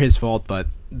couple were his fault, but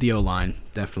the O-line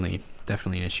definitely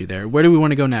an issue there. Where do we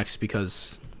want to go next?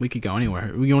 Because we could go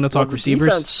anywhere. We want to talk receivers?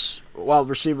 Defense,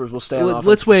 receivers will stay on offense.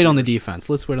 Let's wait on the defense.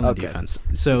 Let's wait on the Okay. defense.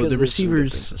 So Because the there's some good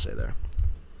receivers, things to say there.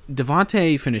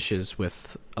 Devontae finishes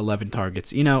with 11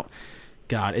 targets.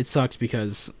 God, it sucks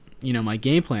because, my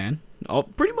game plan,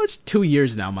 pretty much 2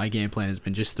 years now, my game plan has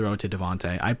been just throw it to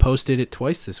Devontae. I posted it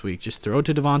twice this week, just throw it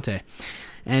to Devontae.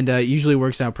 And it usually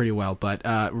works out pretty well. But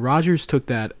Rodgers took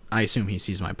that, I assume he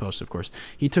sees my post, of course.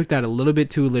 He took that a little bit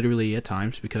too literally at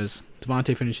times because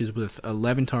Devontae finishes with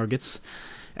 11 targets.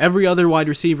 Every other wide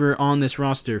receiver on this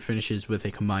roster finishes with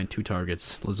a combined 2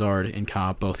 targets. Lazard and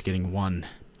Cobb both getting 1.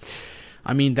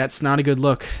 I mean, that's not a good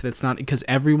look. That's not because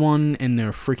everyone and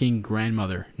their freaking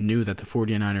grandmother knew that the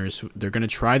 49ers, they're going to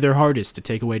try their hardest to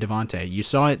take away Devontae. You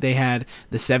saw it. They had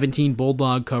the 17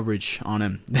 Bulldog coverage on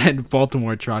him that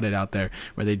Baltimore trotted out there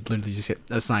where they literally just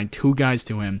assigned 2 guys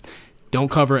to him. Don't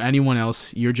cover anyone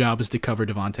else. Your job is to cover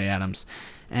Devontae Adams.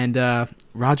 And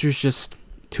Rodgers just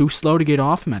too slow to get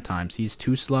off him at times. He's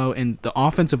too slow. And the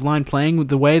offensive line playing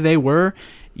the way they were,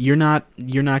 you're not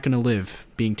going to live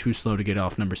being too slow to get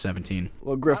off number 17.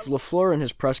 Well, Griff, LaFleur in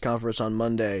his press conference on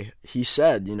Monday, he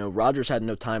said, Rodgers had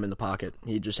no time in the pocket.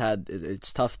 He just had,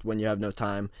 it's tough when you have no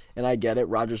time. And I get it.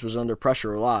 Rodgers was under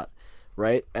pressure a lot,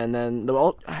 right? And then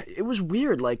it was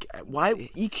weird. Like, why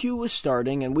EQ was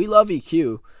starting, and we love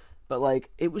EQ, but, like,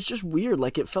 it was just weird.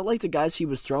 Like, it felt like the guys he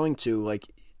was throwing to, like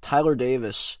Tyler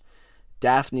Davis,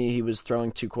 Daphne, he was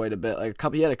throwing to quite a bit. Like,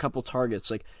 he had a couple targets.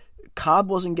 Like, Cobb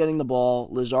wasn't getting the ball.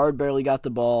 Lazard barely got the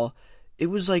ball. It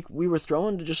was like we were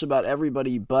throwing to just about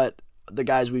everybody but the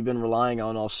guys we've been relying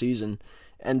on all season.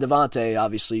 And Devontae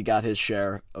obviously got his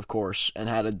share, of course, and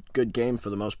had a good game for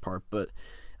the most part. But,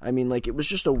 I mean, like, it was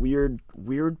just a weird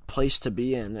place to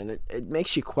be in. And it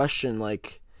makes you question,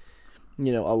 like, a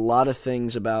lot of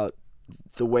things about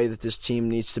the way that this team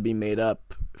needs to be made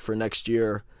up for next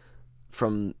year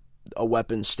from a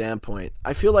weapons standpoint.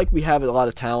 I feel like we have a lot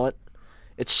of talent.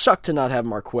 It sucked to not have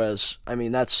Marquez. I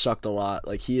mean, that sucked a lot.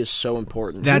 Like, he is so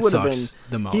important. That sucks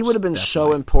the most. He would have been definitely.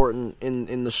 so important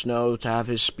in the snow to have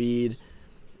his speed.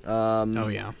 Oh,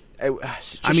 yeah.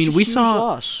 We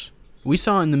saw... We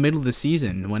saw in the middle of the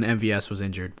season when MVS was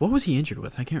injured. What was he injured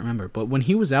with? I can't remember. But when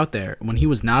he was out there, when he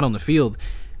was not on the field,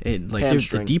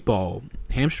 the deep ball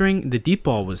hamstring, the deep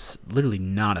ball was literally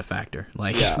not a factor.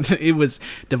 It was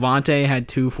Devontae had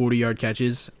 2 40-yard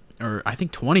catches, or I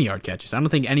think 20-yard catches. I don't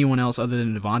think anyone else other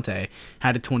than Devontae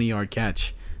had a 20-yard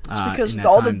catch. It's because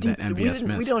all the deep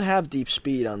we don't have deep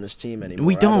speed on this team anymore.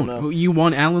 We don't. You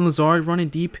want Allen Lazard running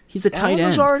deep? He's a tight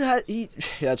end. Lazard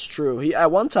that's true.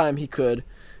 At one time he could.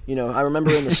 I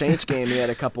remember in the Saints game he had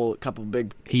a couple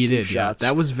big deep shots. Yeah.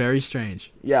 That was very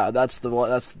strange. Yeah, that's the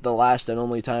last and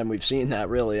only time we've seen that,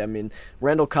 really. I mean,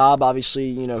 Randall Cobb,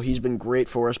 obviously, he's been great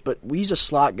for us, but he's a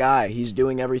slot guy. He's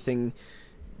doing everything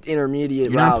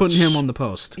intermediate routes. You're not putting him on the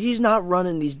post. He's not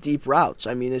running these deep routes.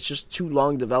 I mean, it's just too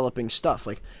long developing stuff.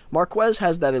 Like Marquez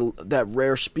has that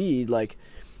rare speed,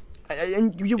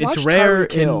 and you watch it's rare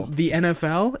Tyreek Hill. In the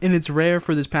NFL, and it's rare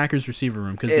for this Packers receiver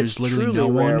room because there's literally no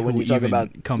one who even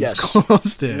comes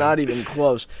close to him. Not even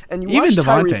close. And even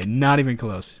Devontae, not even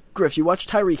close. Griff, you watched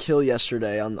Tyreek Hill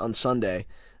yesterday on Sunday.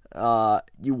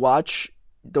 You watch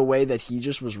the way that he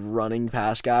just was running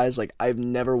past guys. Like, I've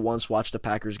never once watched a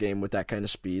Packers game with that kind of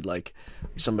speed, like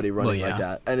somebody running like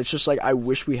that. And it's just like, I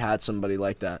wish we had somebody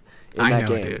like that in that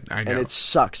game. Dude, I know. And it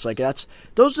sucks. Like,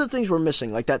 those are the things we're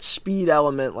missing. Like, that speed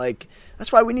element. Like,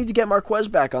 that's why we need to get Marquez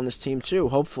back on this team too.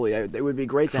 Hopefully, it would be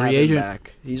great to have him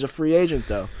back. He's a free agent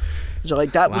though, so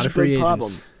like that was a big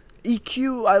problem.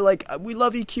 EQ, we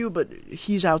love EQ, but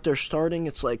he's out there starting.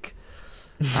 It's like,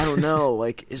 I don't know.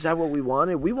 Like, is that what we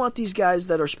wanted? We want these guys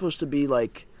that are supposed to be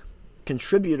like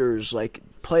contributors, like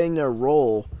playing their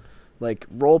role, like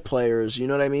role players. You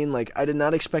know what I mean? Like, I did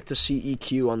not expect to see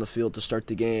EQ on the field to start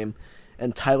the game,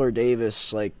 and Tyler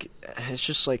Davis. Like, it's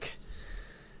just like,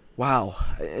 wow.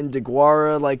 And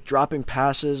DeGuara, like dropping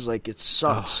passes, like it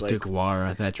sucks. Oh,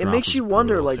 DeGuara, that drop. It makes you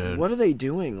wonder, brutal, like, dude. What are they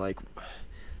doing? Like,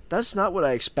 that's not what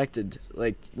I expected.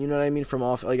 Like, you know what I mean? From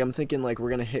off, like, I'm thinking like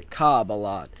we're gonna hit Cobb a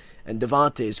lot. And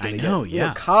Devontae's going to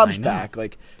get... Cobb's back.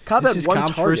 Like, Cobb had one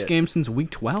Cobb's target. First game since week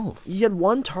 12. He had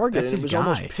one target, and it was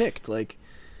almost picked. Like,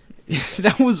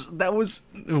 that was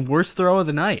the worst throw of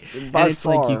the night. By and it's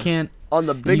far, like you can't... On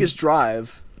the biggest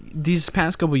drive... These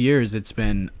past couple years, it's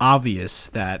been obvious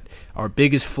that our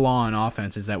biggest flaw in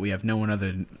offense is that we have no one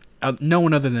other than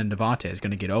Devontae is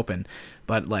going to get open.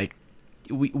 But, like,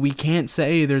 we can't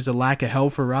say there's a lack of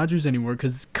help for Rodgers anymore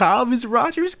because Cobb is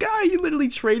Rodgers' guy. He literally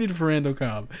traded for Randall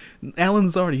Cobb. Alan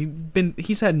Lazard,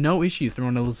 he's had no issue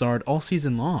throwing to Lazard all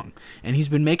season long, and he's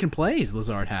been making plays.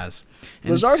 Lazard has.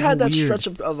 And Lazard had that stretch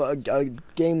of a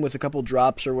game with a couple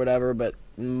drops or whatever, but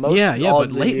but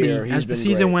lately, year, as the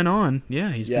season went on,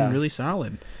 he's been really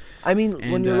solid. I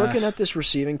mean, when you're looking at this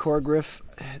receiving core, Griff,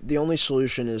 the only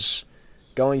solution is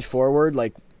going forward,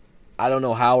 like, I don't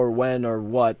know how or when or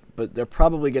what, but they're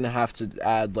probably going to have to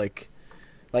add, like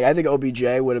I think OBJ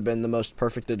would have been the most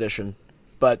perfect addition.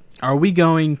 But are we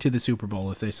going to the Super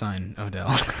Bowl if they sign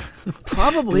Odell?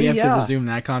 Probably, Do we have to resume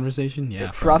that conversation? Yeah,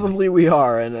 probably we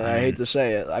are, and I hate to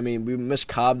say it. I mean, we missed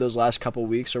Cobb those last couple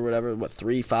weeks or whatever,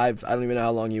 3, 5, I don't even know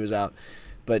how long he was out.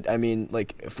 But, I mean,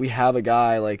 like, if we have a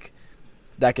guy, like,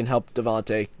 that can help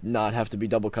Devontae not have to be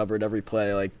double covered every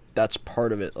play, like, that's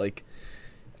part of it. Like,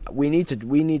 we need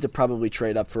to probably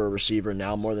trade up for a receiver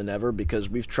now more than ever because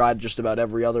we've tried just about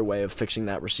every other way of fixing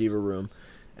that receiver room.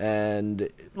 And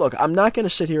look, I'm not going to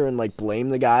sit here and like blame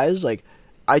the guys. Like,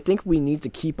 I think we need to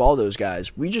keep all those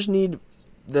guys. We just need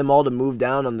them all to move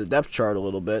down on the depth chart a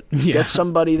little bit. Get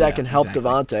somebody that can help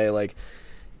Devontae. Like,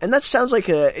 and that sounds like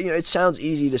it sounds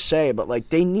easy to say, but like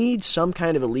they need some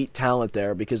kind of elite talent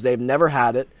there because they've never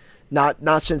had it. Not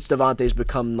since Devontae's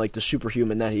become like the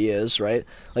superhuman that he is, right?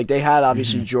 Like they had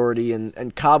obviously Jordy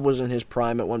and Cobb was in his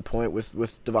prime at one point with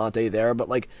Devontae there, but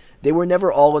like they were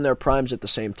never all in their primes at the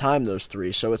same time, those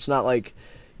three. So it's not like,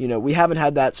 we haven't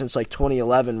had that since like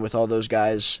 2011 with all those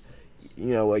guys,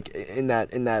 like in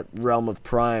that realm of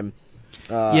prime.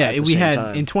 We had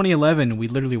time. In 2011 we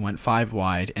literally went 5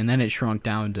 wide, and then it shrunk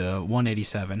down to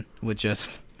 187 with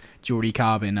just Jordy,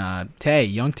 Cobb, and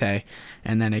young Tay,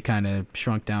 and then it kind of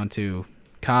shrunk down to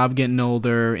Cobb getting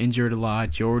older, injured a lot,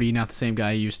 Jordy not the same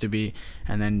guy he used to be,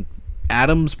 and then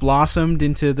Adams blossomed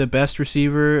into the best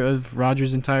receiver of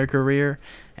Rodgers' entire career,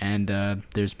 and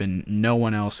there's been no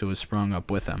one else who has sprung up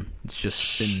with him. It's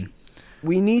just been...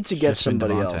 We need to get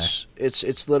somebody else.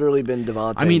 It's literally been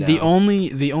Devontae. I mean, now.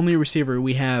 the only receiver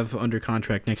we have under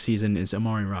contract next season is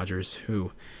Amari Rodgers,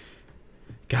 who...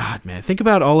 God, man, think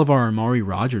about all of our Amari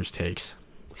Rodgers takes.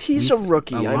 He's a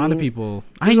rookie. A lot of people.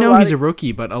 I know he's a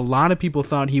rookie, but a lot of people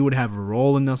thought he would have a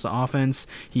role in this offense.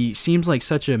 He seems like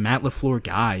such a Matt LaFleur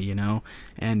guy,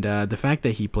 and the fact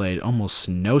that he played almost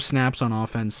no snaps on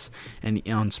offense and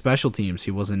on special teams,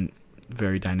 he wasn't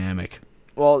very dynamic.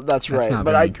 Well, that's right,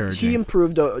 but he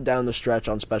improved down the stretch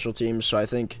on special teams, so I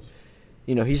think,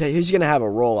 he's going to have a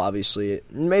role. Obviously,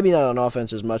 maybe not on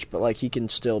offense as much, but he can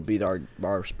still be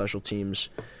our special teams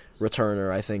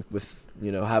returner, I think, with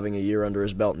having a year under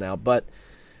his belt now. But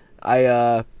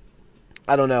I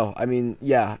don't know. I mean,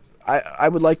 yeah, I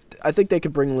think they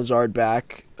could bring Lazard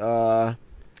back. They'll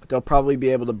probably be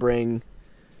able to bring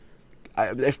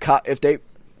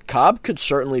Cobb could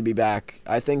certainly be back.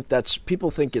 I think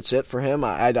people think it's it for him.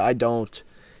 I don't.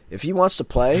 If he wants to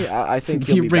play, I think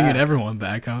he'll be back. You're bringing everyone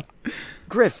back, huh?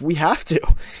 Griff, we have to.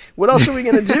 What else are we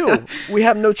going to do? We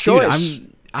have no choice.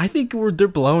 Dude, I think they're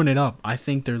blowing it up. I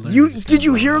think they're literally. Did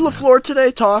you hear LaFleur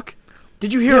today talk?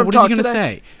 Did you hear him talk today? What is he gonna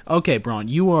say? Okay, Braun,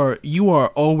 you are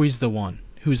always the one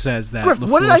who says that. Griff, LaFleur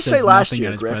what did I say last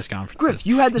year, Griff,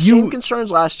 you had the same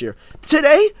concerns last year.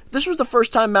 Today, this was the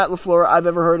first time Matt LaFleur I've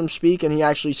ever heard him speak, and he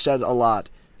actually said a lot.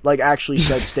 Actually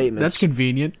said statements. That's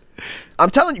convenient. I'm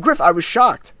telling you, Griff, I was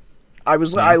shocked. I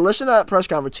listened to that press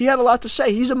conference. He had a lot to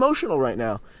say. He's emotional right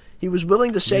now. He was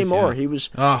willing to say more.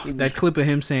 Yeah. That clip of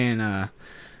him saying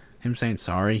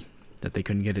sorry that they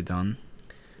couldn't get it done.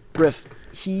 Griff,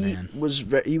 he was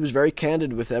very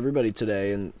candid with everybody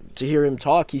today, and to hear him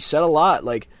talk, he said a lot.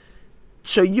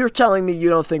 So you're telling me you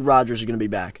don't think Rodgers is going to be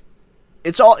back?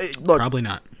 Look, probably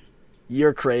not.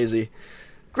 You're crazy,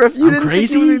 Griff. You didn't think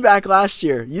he would be back last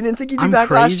year. You didn't think he'd be back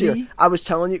last year. I was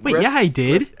telling you. Wait, Griff, yeah, I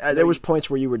did. Griff, there was points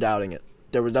where you were doubting it.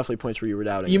 There were definitely points where you were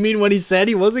doubting it. You mean when he said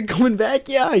he wasn't coming back?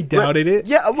 Yeah, I doubted it.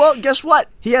 Yeah, well, guess what?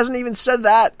 He hasn't even said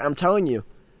that. I'm telling you.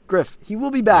 Griff, he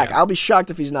will be back. Yeah. I'll be shocked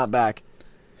if he's not back.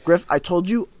 Griff, I told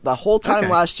you the whole time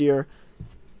last year,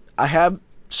 I have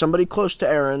somebody close to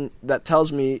Aaron that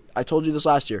tells me, I told you this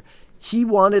last year, he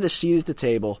wanted a seat at the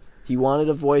table. He wanted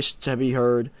a voice to be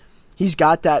heard. He's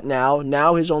got that now.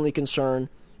 Now his only concern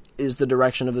is the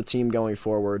direction of the team going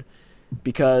forward.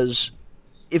 Because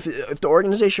if the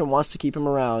organization wants to keep him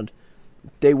around,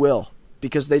 they will.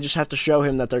 Because they just have to show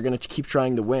him that they're going to keep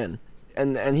trying to win.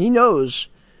 And he knows...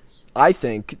 I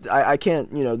think, I can't,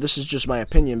 this is just my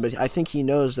opinion, but I think he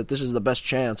knows that this is the best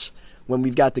chance when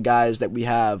we've got the guys that we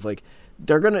have. Matt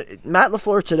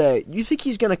LaFleur today, you think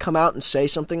he's going to come out and say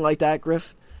something like that,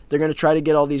 Griff? They're going to try to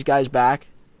get all these guys back?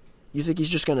 You think he's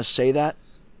just going to say that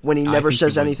when he never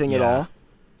says anything at all?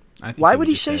 Why would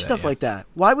he say stuff like that?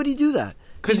 Why would he do that?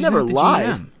 Because he's never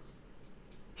lied.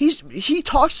 He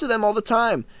talks to them all the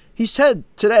time. He said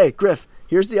today, Griff,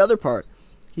 here's the other part.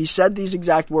 He said these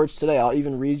exact words today. I'll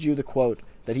even read you the quote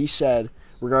that he said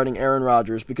regarding Aaron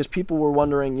Rodgers, because people were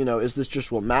wondering, is this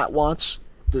just what Matt wants?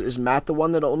 Is Matt the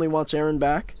one that only wants Aaron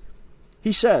back?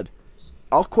 He said,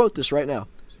 I'll quote this right now,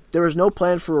 "There is no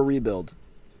plan for a rebuild.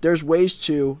 There's ways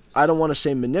to, I don't want to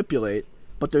say manipulate,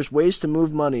 but there's ways to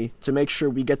move money to make sure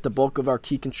we get the bulk of our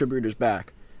key contributors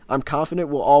back. I'm confident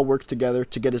we'll all work together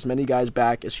to get as many guys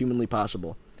back as humanly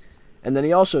possible." And then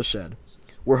he also said,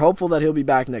 "We're hopeful that he'll be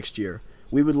back next year.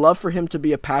 We would love for him to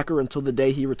be a Packer until the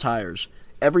day he retires.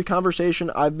 Every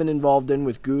conversation I've been involved in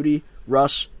with Goody,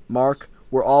 Russ, Mark,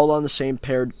 we're all on the same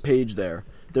page there.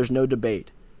 There's no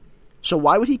debate." So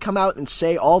why would he come out and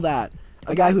say all that?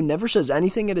 A guy who never says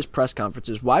anything at his press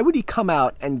conferences, why would he come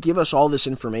out and give us all this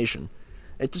information?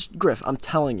 Griff, I'm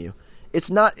telling you.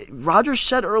 It's not... Rodgers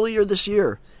said earlier this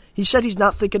year, he said he's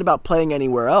not thinking about playing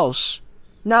anywhere else.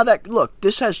 Now that, look,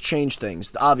 this has changed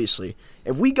things, obviously.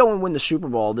 If we go and win the Super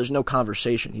Bowl, there's no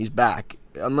conversation. He's back.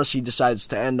 Unless he decides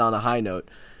to end on a high note.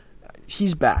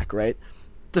 He's back, right?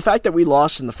 The fact that we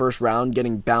lost in the first round,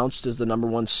 getting bounced as the number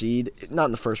one seed, not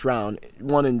in the first round,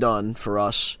 one and done for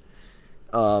us,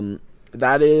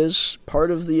 that is part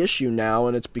of the issue now,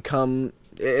 and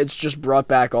it's just brought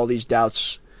back all these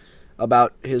doubts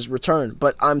about his return.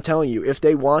 But I'm telling you, if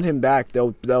they want him back,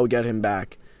 they'll get him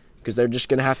back. Because they're just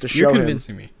going to have to show him. You're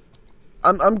convincing me.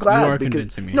 I'm glad. You are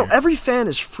convincing me. No, every fan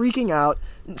is freaking out.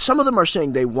 Some of them are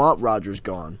saying they want Rodgers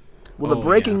gone. Well, the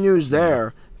breaking news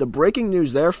there,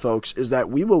 folks, is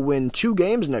that we will win 2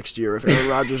 games next year if Aaron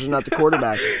Rodgers is not the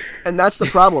quarterback, and that's the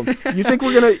problem. You think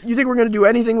we're gonna do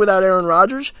anything without Aaron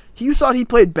Rodgers? You thought he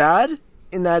played bad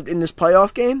in this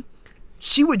playoff game?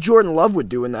 See what Jordan Love would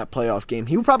do in that playoff game.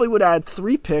 He probably would add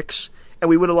 3 picks, and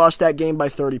we would have lost that game by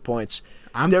 30 points.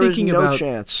 There is no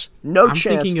chance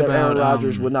that Aaron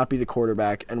Rodgers would not be the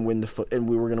quarterback and and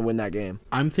we were going to win that game.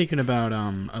 I'm thinking about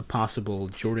a possible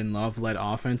Jordan Love-led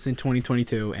offense in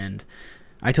 2022, and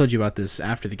I told you about this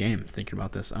after the game, thinking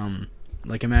about this.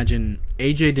 Like, imagine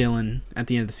A.J. Dillon at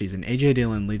the end of the season. A.J.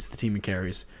 Dillon leads the team in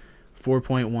carries,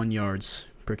 4.1 yards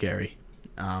per carry.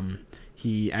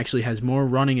 He actually has more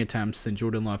running attempts than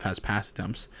Jordan Love has pass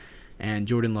attempts. And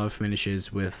Jordan Love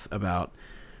finishes with about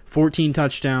 14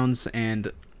 touchdowns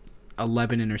and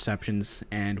 11 interceptions,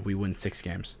 and we win 6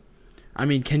 games. I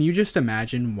mean, can you just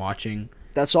imagine watching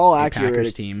that's all a accurate.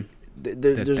 Packers team?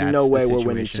 There's no way we're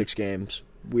winning 6 games.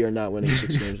 We are not winning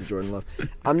 6 games with Jordan Love.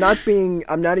 I'm not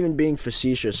even being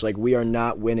facetious. Like, we are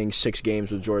not winning 6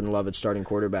 games with Jordan Love at starting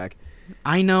quarterback.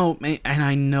 I know, and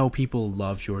I know people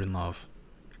love Jordan Love,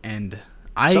 and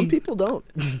some people don't.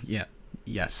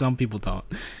 yeah, some people don't.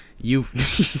 You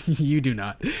do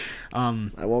not.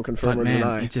 I won't confirm or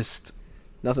deny. It just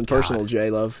nothing personal,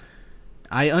 J Love.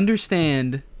 I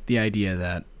understand the idea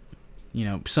that, you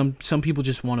know, some people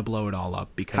just want to blow it all up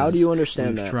because. How do you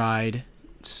understand that? Tried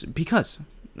because.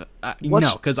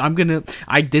 Because I'm gonna.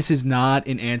 This is not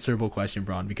an answerable question,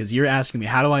 Braun. Because you're asking me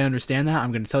how do I understand that.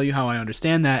 I'm gonna tell you how I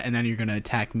understand that, and then you're gonna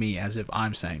attack me as if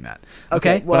I'm saying that.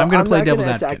 Okay, well, but I'm gonna play devil's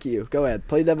advocate. Attack you. Go ahead,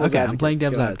 play devil's advocate. Okay, I'm playing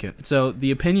devil's advocate. So the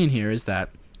opinion here is that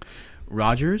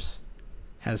Rodgers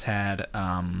has had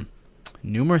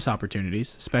numerous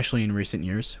opportunities, especially in recent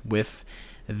years, with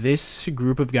this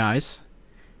group of guys,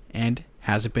 and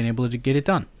hasn't been able to get it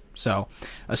done. So,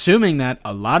 assuming that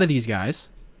a lot of these guys,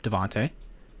 Devontae,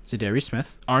 Zadarius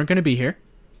Smith, aren't going to be here,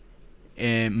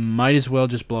 it might as well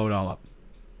just blow it all up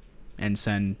and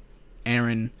send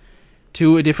Aaron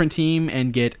to a different team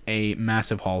and get a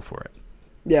massive haul for it.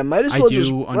 Yeah, might as well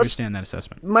just... I do understand that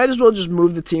assessment. Might as well just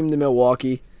move the team to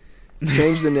Milwaukee,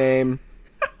 change the name.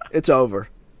 It's over.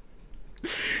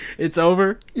 It's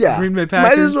over? Yeah. Green Bay Packers,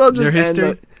 might as well just end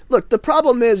it. Look, the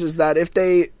problem is that if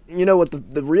they... You know what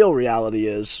the real reality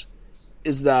is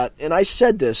that... And I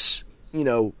said this, you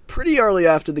know, pretty early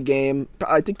after the game,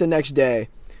 I think the next day,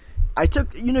 I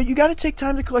took... You know, you got to take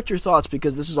time to collect your thoughts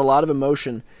because this is a lot of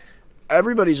emotion.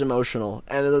 Everybody's emotional.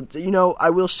 And, you know, I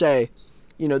will say,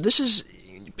 you know, this is...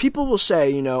 People will say,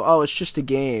 you know, oh, it's just a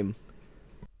game.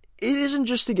 It isn't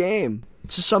just a game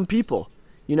to some people.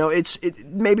 You know, it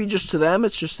maybe just to them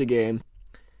it's just a game.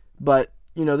 But,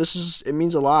 you know, it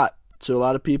means a lot to a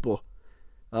lot of people,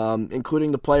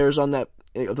 including the players on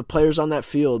that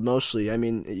field mostly. I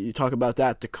mean, you talk about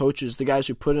that, the coaches, the guys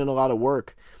who put in a lot of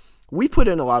work. We put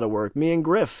in a lot of work, me and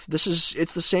Griff.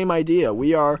 It's the same idea.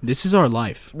 This is our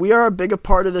life. We are as big a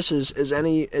part of this as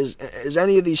any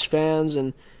of these fans,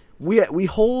 and we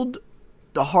hold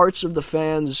the hearts of the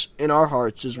fans in our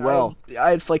hearts as well.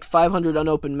 I had like 500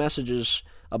 unopened messages,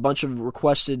 a bunch of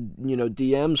requested, you know,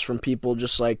 DMs from people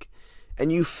just like,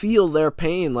 and you feel their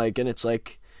pain, like, and it's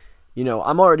like, you know,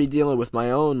 I'm already dealing with my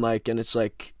own, like, and it's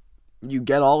like, you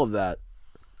get all of that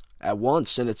at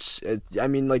once, and I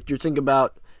mean, like, you think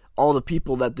about all the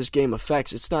people that this game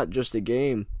affects. It's not just a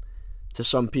game to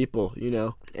some people, you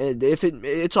know, and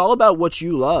it's all about what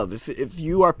you love. If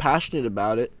you are passionate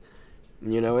about it,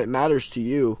 you know, it matters to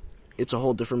you, it's a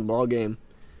whole different ball game.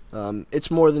 It's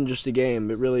more than just a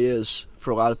game. It really is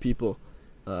for a lot of people.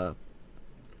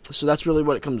 So that's really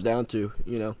what it comes down to,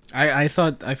 you know. I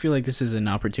feel like this is an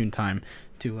opportune time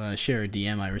to share a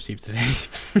DM I received today.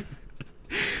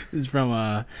 This is from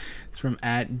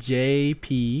at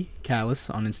JP Callis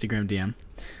on Instagram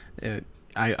DM.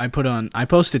 I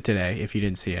posted today, if you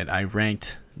didn't see it, I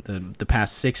ranked the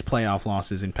past 6 playoff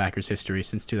losses in Packers history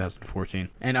since 2014.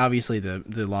 And obviously the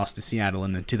loss to Seattle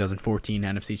in the 2014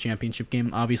 NFC Championship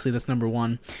game, obviously that's number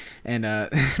 1. And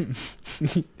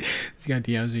this guy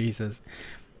DMs me, he says,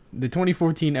 the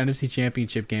 2014 NFC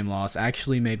Championship game loss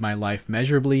actually made my life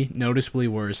measurably, noticeably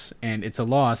worse, and it's a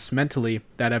loss, mentally,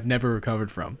 that I've never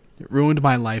recovered from. It ruined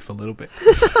my life a little bit.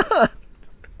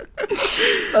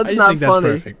 That's not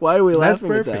funny. Why are we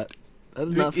laughing at that? That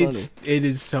is not funny. It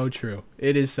is so true.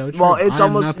 It is so true. Well, it's I'm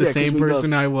almost not the same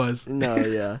person I was. No,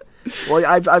 yeah. Well,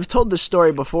 I've told this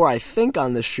story before, I think,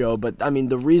 on this show, but I mean,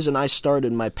 the reason I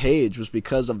started my page was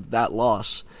because of that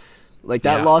loss. Like,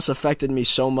 that loss affected me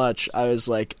so much. I was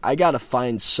like, I gotta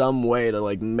find some way to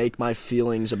like make my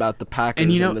feelings about the Packers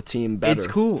and, you know, and the team better. It's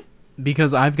cool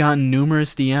because I've gotten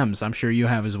numerous DMs, I'm sure you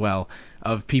have as well,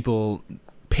 of people,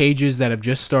 pages that have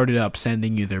just started up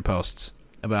sending you their posts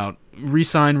about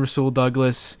re-sign Rasul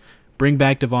Douglas, bring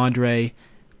back Devondre,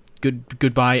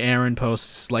 goodbye Aaron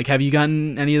posts. Like, have you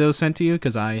gotten any of those sent to you?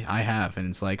 Because I have, and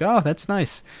it's like, oh, that's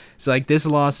nice. It's like, this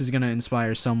loss is going to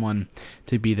inspire someone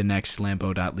to be the next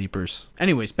Lambeau.leapers.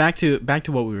 Anyways, back to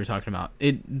what we were talking about.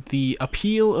 The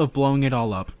appeal of blowing it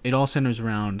all up, it all centers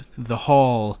around the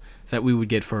haul that we would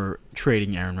get for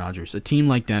trading Aaron Rodgers. A team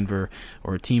like Denver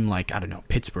or a team like, I don't know,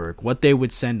 Pittsburgh, what they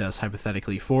would send us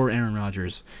hypothetically for Aaron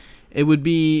Rodgers. it would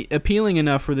be appealing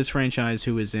enough for this franchise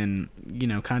who is in,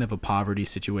 kind of a poverty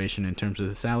situation in terms of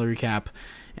the salary cap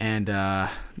and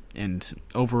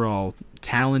overall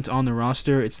talent on the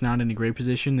roster. It's not in a great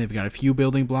position. They've got a few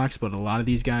building blocks, but a lot of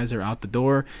these guys are out the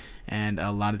door, and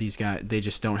a lot of these guys, they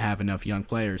just don't have enough young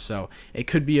players. So it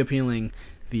could be appealing,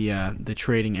 the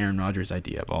trading Aaron Rodgers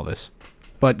idea of all this.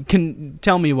 But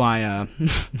tell me why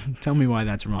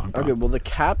that's wrong, bro. Okay,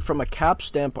 well, from a cap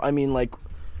standpoint, I mean, like,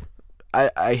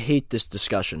 I hate this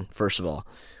discussion, first of all.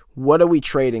 What are we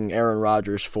trading Aaron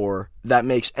Rodgers for that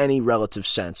makes any relative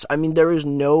sense? I mean, there is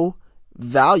no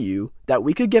value that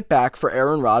we could get back for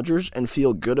Aaron Rodgers and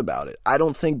feel good about it. I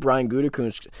don't think Brian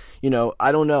Gutekunst,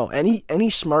 I don't know. Any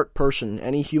smart person,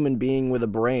 any human being with a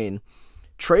brain,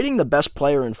 trading the best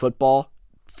player in football,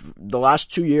 the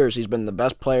last 2 years he's been the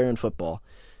best player in football.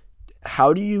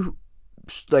 How do you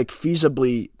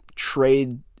feasibly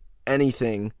trade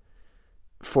anything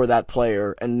for that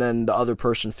player and then the other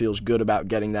person feels good about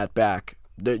getting that back?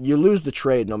 You lose the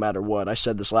trade no matter what. I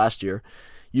said this last year.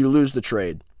 You lose the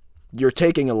trade. You're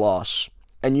taking a loss.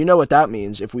 And you know what that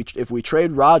means. If we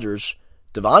trade Rodgers,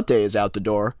 Davante is out the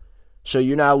door. So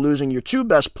you're now losing your 2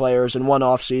 best players in one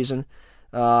offseason.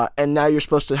 And now you're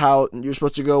supposed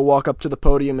to go walk up to the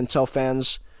podium and tell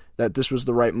fans that this was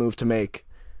the right move to make.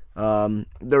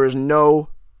 There is no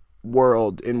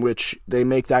world in which they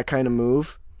make that kind of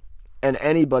move and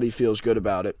anybody feels good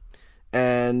about it.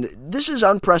 And this is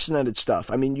unprecedented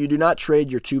stuff. I mean, you do not trade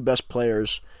your 2 best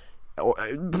players.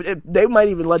 They might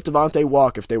even let Davante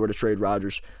walk if they were to trade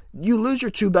Rodgers. You lose your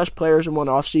 2 best players in one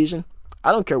offseason.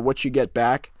 I don't care what you get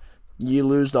back. You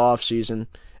lose the offseason.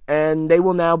 And they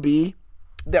will now be...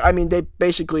 I mean, they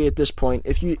basically, at this point,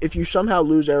 if you somehow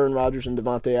lose Aaron Rodgers and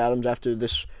Davante Adams after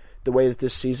the way that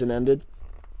this season ended,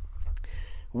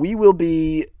 we will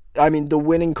be... I mean, the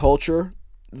winning culture...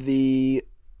 the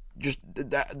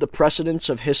precedence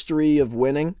of history of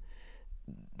winning,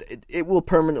 it will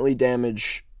permanently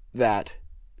damage that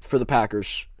for the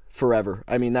Packers forever.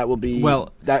 I mean, that will be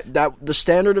that the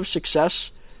standard of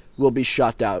success will be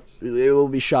shot out. It will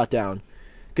be shot down.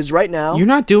 Because right now you're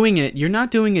not doing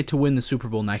it to win the Super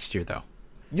Bowl next year, though.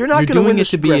 You're not going to win it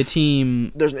to be a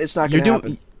team. It's not going to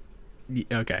happen.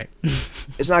 Okay.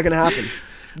 It's not going to happen.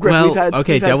 Griff, we've had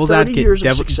 30 years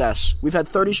of success. We've had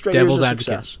 30 straight years of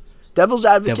success. Devil's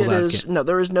advocate is... No,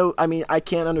 there is no... I mean, I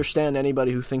can't understand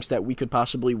anybody who thinks that we could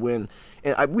possibly win.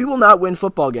 And we will not win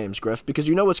football games, Griff, because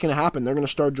you know what's going to happen. They're going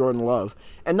to start Jordan Love.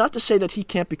 And not to say that he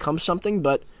can't become something,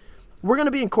 but we're going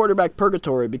to be in quarterback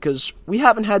purgatory because we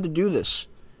haven't had to do this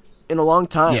in a long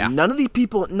time. Yeah. None of the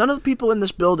people in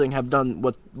this building have done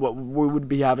what we would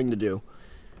be having to do,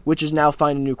 which is now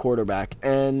find a new quarterback.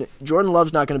 And Jordan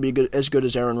Love's not going to be as good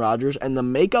as Aaron Rodgers, and the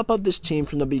makeup of this team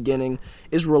from the beginning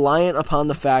is reliant upon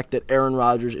the fact that Aaron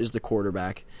Rodgers is the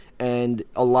quarterback, and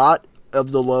a lot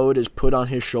of the load is put on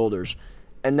his shoulders.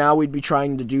 And now we'd be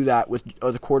trying to do that with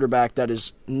the quarterback that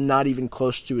is not even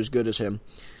close to as good as him.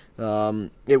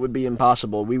 It would be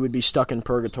impossible. We would be stuck in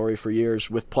purgatory for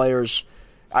years with players.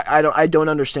 I don't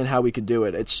understand how we could do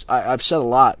it. I've said a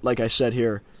lot, like I said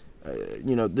here.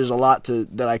 There's a lot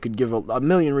that I could give a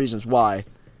million reasons why.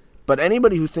 But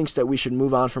anybody who thinks that we should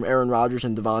move on from Aaron Rodgers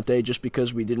and Davante just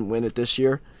because we didn't win it this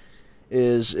year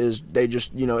is they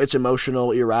just, it's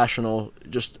emotional, irrational,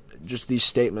 just these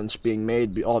statements being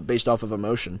made all based off of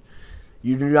emotion.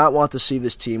 You do not want to see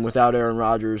this team without Aaron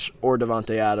Rodgers or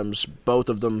Davante Adams, both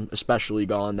of them especially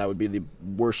gone. That would be the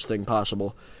worst thing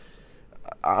possible.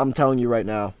 I'm telling you right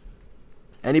now,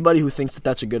 anybody who thinks that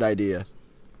that's a good idea,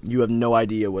 you have no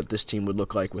idea what this team would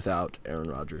look like without Aaron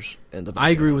Rodgers and Davante I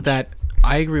agree Adams. with that.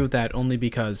 I agree with that only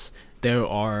because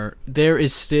there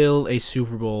is still a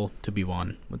Super Bowl to be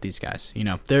won with these guys.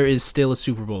 There is still a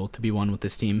Super Bowl to be won with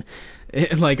this team.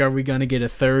 Are we going to get a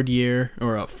 3rd year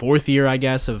or a 4th year, I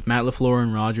guess, of Matt LaFleur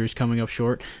and Rodgers coming up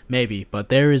short? Maybe, but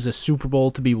there is a Super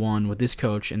Bowl to be won with this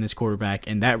coach and this quarterback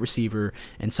and that receiver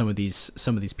and some of these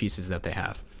pieces that they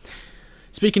have.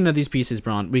 Speaking of these pieces,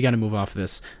 Braun, we got to move off of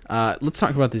this. Let's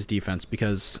talk about this defense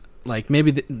because,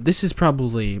 maybe this is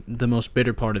probably the most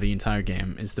bitter part of the entire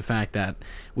game is the fact that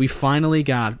we finally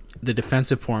got the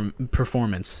defensive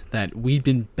performance that we've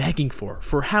been begging for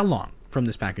how long from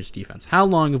this Packers defense? How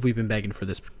long have we been begging for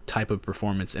this type of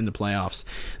performance in the playoffs?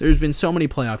 There's been so many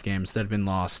playoff games that have been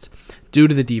lost due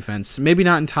to the defense. Maybe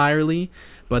not entirely,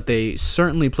 but they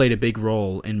certainly played a big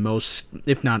role in most,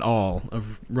 if not all,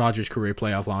 of Rodgers' career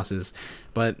playoff losses.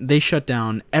 But they shut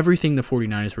down everything the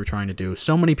 49ers were trying to do.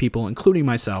 So many people, including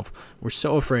myself, were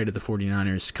so afraid of the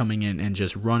 49ers coming in and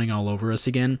just running all over us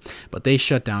again. But they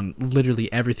shut down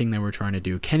literally everything they were trying to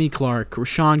do. Kenny Clark,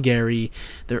 Rashawn Gary,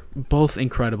 they're both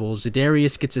incredible.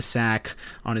 Za'Darius gets a sack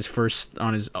on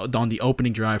the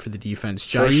opening drive for the defense.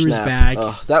 Jair is back.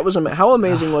 That was how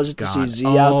amazing was it to see Z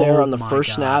out there on the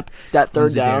first snap, that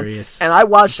third down. And I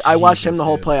watched him the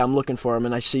whole play. I'm looking for him,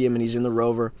 and I see him, and he's in the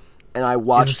rover. And I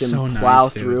watched him plow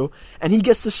through, and he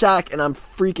gets the sack, and I'm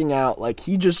freaking out. Like,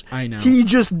 he just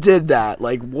did that.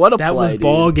 Like, what a play, That was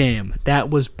ball game. That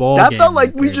felt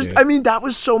like that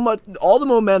was so much, all the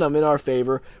momentum in our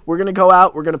favor. We're going to go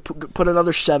out, we're going to put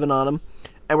another 7 on him,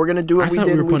 and we're going to do what we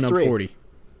did in week 3. 40.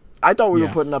 I thought we were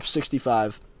putting up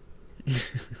 65.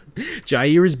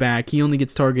 Jair is back. He only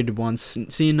gets targeted once.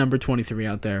 Seeing number 23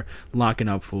 out there, locking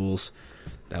up fools.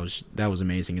 That was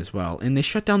amazing as well. And they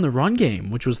shut down the run game,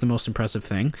 which was the most impressive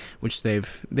thing, which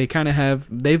they've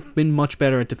been much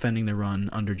better at defending the run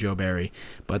under Joe Barry,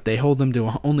 but they hold them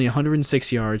to only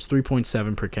 106 yards,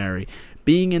 3.7 per carry.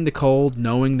 Being in the cold,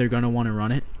 knowing they're going to want to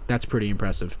run it, that's pretty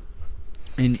impressive.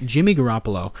 And Jimmy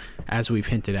Garoppolo, as we've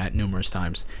hinted at numerous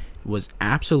times, was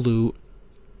absolute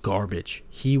garbage.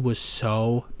 He was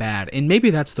so bad. And maybe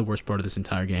that's the worst part of this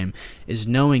entire game, is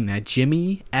knowing that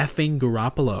Jimmy effing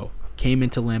Garoppolo came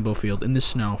into Lambeau Field in the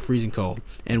snow, freezing cold,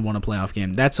 and won a playoff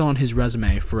game. That's on his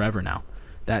resume forever now,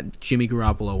 that Jimmy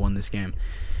Garoppolo won this game.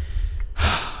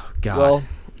 God. Well,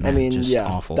 man,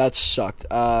 awful. That sucked.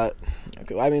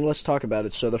 Let's talk about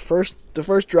it. So the first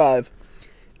drive,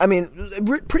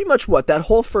 pretty much that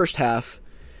whole first half,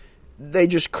 they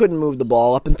just couldn't move the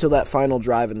ball up until that final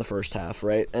drive in the first half,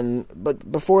 right?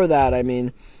 But before that,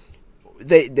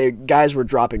 they guys were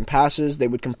dropping passes. They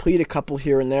would complete a couple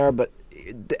here and there, but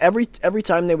every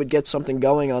time they would get something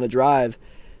going on a drive,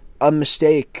 a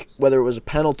mistake, whether it was a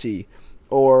penalty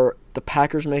or the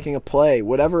Packers making a play,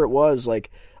 whatever it was,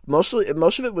 like most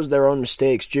of it was their own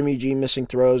mistakes. Jimmy G missing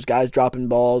throws, guys dropping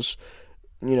balls,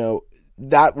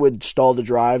 that would stall the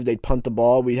drive. They'd punt the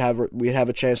ball. We'd have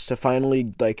a chance to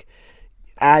finally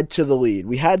add to the lead.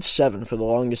 We had 7 for the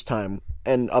longest time,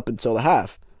 and up until the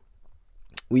half,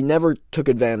 we never took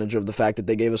advantage of the fact that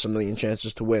they gave us a million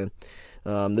chances to win.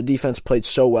 The defense played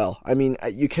so well.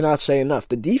 You cannot say enough.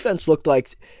 The defense looked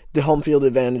like the home field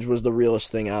advantage was the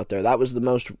realest thing out there. That was the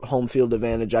most home field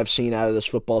advantage I've seen out of this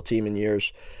football team in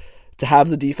years. To have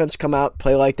the defense come out,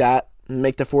 play like that, and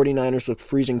make the 49ers look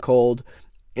freezing cold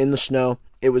in the snow,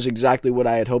 it was exactly what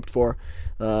I had hoped for.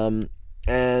 Then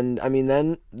the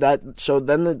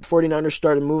 49ers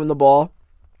started moving the ball,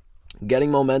 getting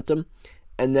momentum,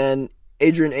 and then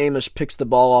Adrian Amos picks the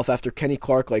ball off after Kenny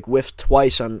Clark whiffed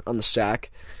twice on the sack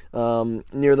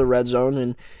near the red zone,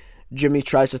 and Jimmy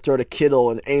tries to throw to Kittle,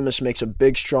 and Amos makes a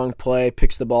big, strong play,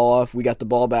 picks the ball off. We got the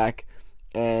ball back,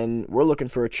 and we're looking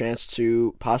for a chance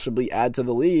to possibly add to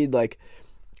the lead,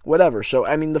 whatever. So,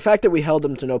 the fact that we held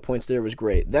them to no points there was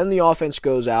great. Then the offense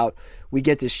goes out. We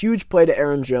get this huge play to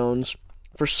Aaron Jones.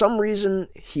 For some reason,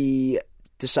 he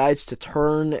decides to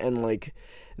turn and,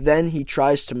 then he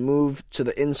tries to move to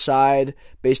the inside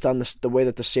based on the way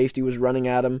that the safety was running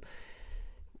at him.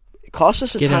 It cost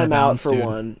us a timeout for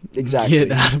one. Exactly.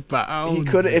 Get out of bounds. He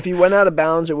could, if he went out of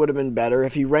bounds, it would have been better.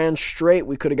 If he ran straight,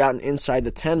 we could have gotten inside the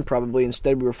 10 probably.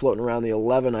 Instead, we were floating around the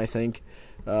 11, I think.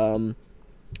 And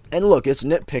look, it's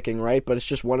nitpicking, right? But it's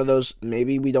just one of those,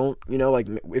 maybe we don't,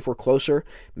 if we're closer,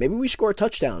 maybe we score a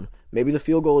touchdown. Maybe the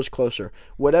field goal is closer.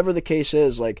 Whatever the case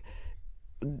is,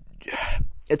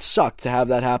 it sucked to have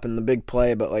that happen, the big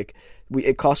play, but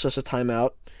it cost us a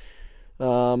timeout,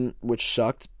 which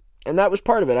sucked, and that was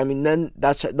part of it. Then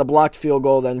that's the blocked field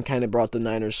goal. Then kind of brought the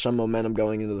Niners some momentum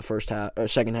going into the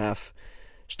second half.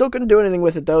 Still couldn't do anything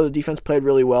with it though. The defense played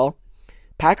really well.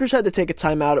 Packers had to take a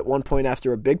timeout at one point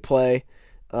after a big play.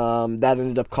 That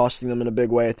ended up costing them in a big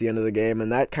way at the end of the game, and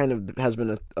that kind of has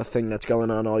been a thing that's going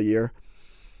on all year.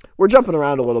 We're jumping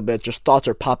around a little bit. Just thoughts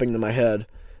are popping to my head,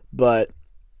 but.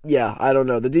 Yeah, I don't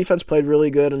know. The defense played really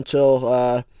good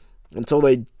until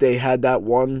they had that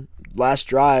one last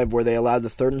drive where they allowed the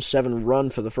 3rd and 7 run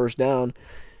for the first down.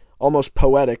 Almost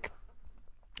poetic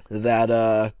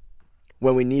that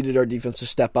when we needed our defense to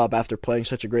step up after playing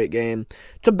such a great game,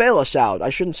 to bail us out.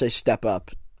 I shouldn't say step up.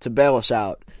 To bail us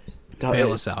out.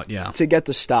 To get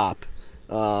the stop.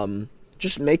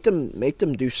 Just make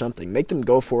them do something. Make them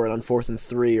go for it on 4th and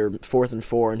 3 or 4th and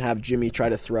 4 and have Jimmy try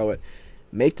to throw it.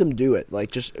 Make them do it,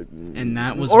 and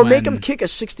that was make them kick a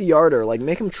 60-yarder,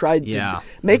 make them try,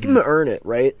 make them earn it,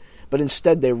 right? But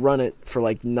instead they run it for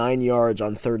 9 yards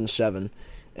on 3rd and 7,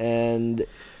 And,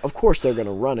 of course, they're going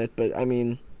to run it, but, I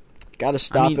mean, got to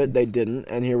stop it. They didn't,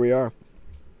 and here we are.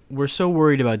 We're so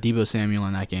worried about Deebo Samuel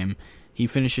in that game. He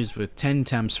finishes with 10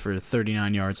 attempts for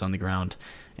 39 yards on the ground,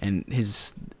 and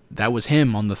that was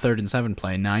him on the 3rd and 7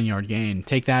 play, 9-yard gain.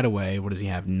 Take that away. What does he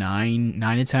have? Nine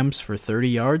attempts for 30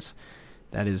 yards?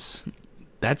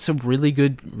 That's a really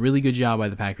good job by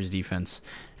the Packers defense,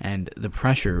 and the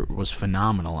pressure was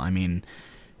phenomenal. I mean,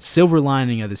 silver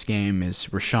lining of this game is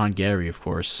Rashawn Gary, of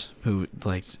course, who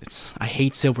I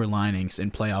hate silver linings in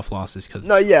playoff losses because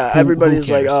everybody's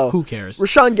like, oh, who cares?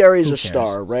 Rashawn Gary's a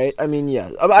star, right? I mean, yeah,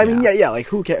 like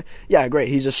who cares? Yeah, great.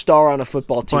 He's a star on a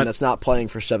football team that's not playing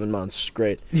for 7 months.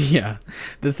 Great. Yeah,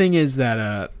 the thing is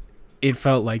that it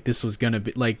felt like this was gonna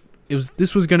be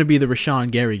this was going to be the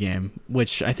Rashawn Gary game,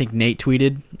 which I think Nate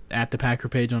tweeted at the Packer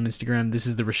page on Instagram. This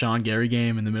is the Rashawn Gary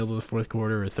game in the middle of the fourth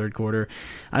quarter or third quarter.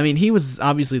 I mean, he was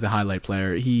obviously the highlight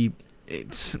player.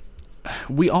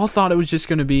 We all thought it was just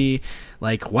going to be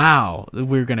like, wow,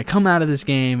 we're going to come out of this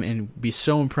game and be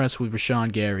so impressed with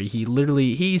Rashawn Gary.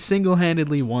 He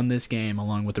single-handedly won this game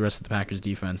along with the rest of the Packers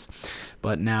defense.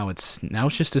 But now it's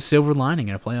just a silver lining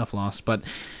in a playoff loss. But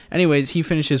anyways, he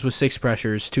finishes with 6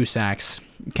 pressures, 2 sacks,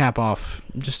 cap off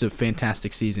just a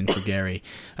fantastic season for Gary.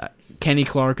 Kenny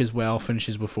Clark as well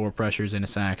finishes with 4 pressures and a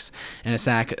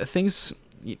sack. Things,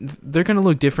 they're going to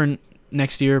look different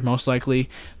next year, most likely.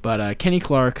 But Kenny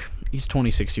Clark, he's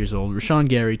 26 years old. Rashawn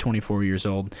Gary, 24 years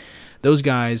old. Those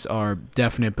guys are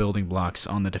definite building blocks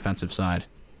on the defensive side.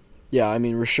 Yeah, I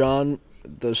mean, Rashawn,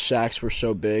 those sacks were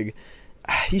so big.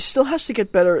 He still has to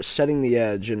get better at setting the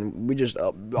edge, and we just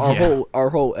our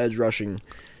whole edge rushing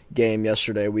game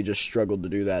yesterday, we just struggled to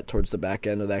do that towards the back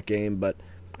end of that game. But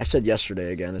I said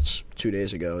yesterday again, it's 2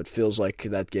 days ago. It feels like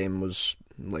that game was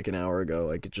like an hour ago.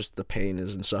 Like, the pain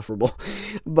is insufferable.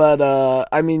 But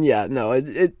I mean, yeah, no,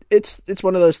 it's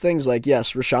one of those things. Like,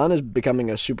 yes, Rashawn is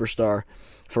becoming a superstar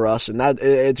for us, and that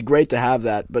it's great to have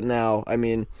that. But now, I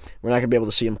mean, we're not gonna be able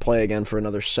to see him play again for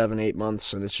another 7-8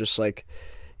 months, and it's just like,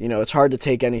 it's hard to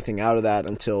take anything out of that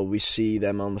until we see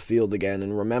them on the field again.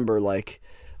 And remember, like,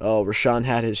 oh, Rashawn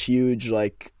had his huge,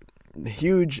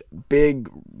 big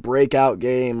breakout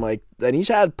game, like, and he's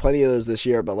had plenty of those this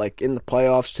year, but like in the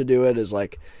playoffs to do it is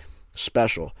like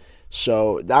special.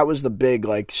 So that was the big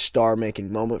star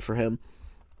making moment for him.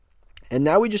 And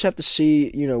now we just have to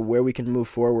see, where we can move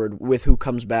forward with who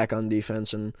comes back on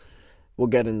defense, and we'll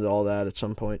get into all that at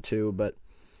some point too. But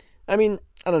I mean,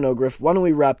 I don't know, Griff, why don't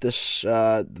we wrap this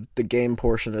the game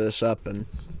portion of this up, and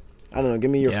I don't know, give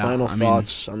me your final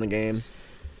thoughts on the game.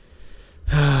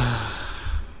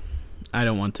 I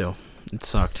don't want to. It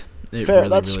sucked. Fair.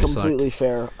 That's really completely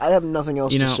fair. I have nothing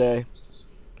else to say.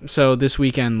 So this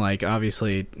weekend,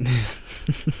 obviously,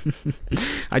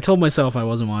 I told myself I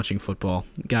wasn't watching football.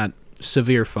 Got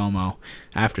severe FOMO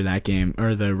after that game,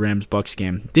 or the Rams-Bucks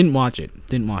game. Didn't watch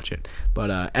it.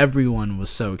 But everyone was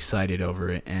so excited over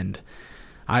it, and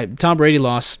Tom Brady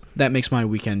lost. That makes my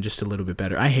weekend just a little bit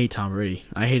better. I hate Tom Brady.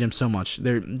 I hate him so much.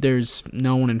 There's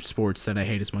no one in sports that I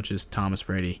hate as much as Thomas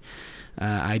Brady.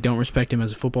 I don't respect him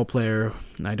as a football player.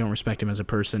 I don't respect him as a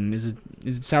person. Is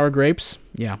it sour grapes?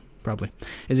 Yeah, probably.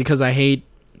 Is it because I hate,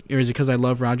 or is it because I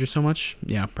love Rodgers so much?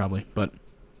 Yeah, probably. But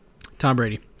Tom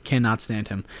Brady, cannot stand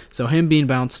him. So him being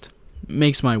bounced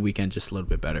makes my weekend just a little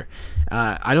bit better.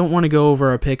 I don't want to go over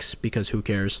our picks because who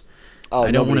cares? Oh,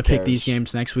 I don't want to pick these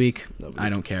games next week. I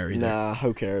don't care either. Nah,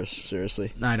 who cares?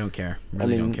 Seriously. I don't care.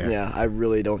 Really don't care. Yeah, I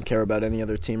really don't care about any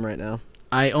other team right now.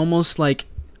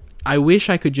 I wish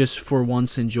I could just for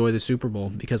once enjoy the Super Bowl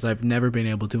because I've never been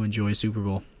able to enjoy a Super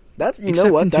Bowl. That sucks,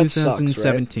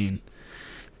 right?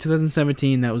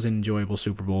 2017, that was an enjoyable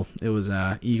Super Bowl. It was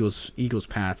Eagles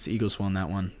Pats. Eagles won that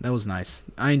one. That was nice.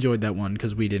 I enjoyed that one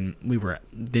because we didn't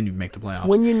even make the playoffs.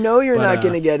 When you're not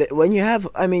going to get it, when you have,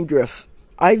 Griff,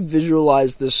 I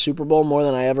visualize this Super Bowl more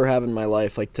than I ever have in my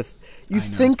life.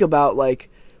 Think about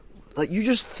you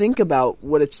just think about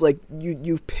what it's like.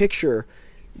 You picture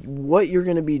what you're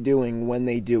going to be doing when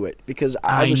they do it because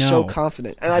I was so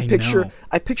confident, and I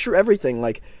picture everything.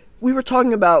 Like we were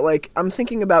talking about, I'm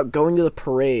thinking about going to the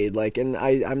parade, and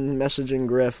I'm messaging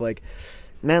Griff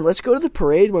man, let's go to the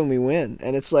parade when we win.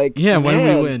 And it's when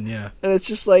we win, yeah. And it's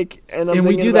just and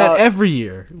we do that every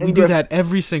year. We do that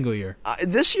every single year.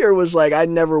 This year was I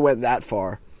never went that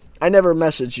far. I never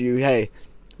messaged you, hey,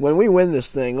 when we win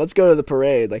this thing, let's go to the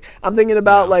parade. I'm thinking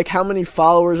about how many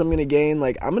followers I'm going to gain.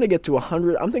 I'm going to get to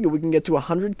 100. I'm thinking we can get to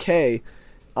 100K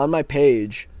on my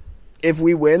page. If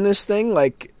we win this thing,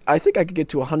 I think I could get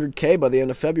to 100K by the end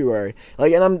of February.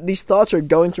 And these thoughts are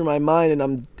going through my mind, and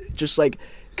I'm just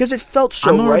because it felt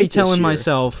so right this year.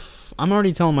 I'm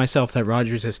already telling myself that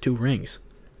Rodgers has 2 rings.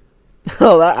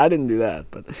 Oh, I didn't do that,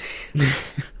 but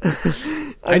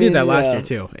I did that last year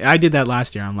too. I did that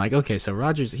last year. I'm like, okay, so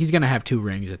Rodgers, he's gonna have 2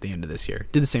 rings at the end of this year.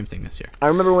 Did the same thing this year. I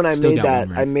remember when I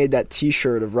made that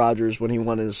T-shirt of Rodgers when he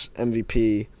won his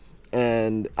MVP,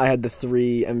 and I had the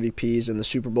 3 MVPs and the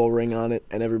Super Bowl ring on it,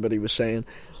 and everybody was saying,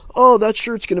 "Oh, that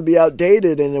shirt's gonna be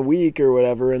outdated in a week or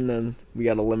whatever," and then we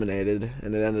got eliminated,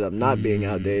 and it ended up not being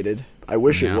outdated. I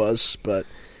wish it was, but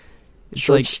the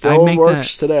shirt still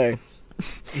works today.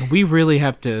 We really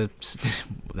have to.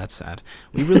 That's sad.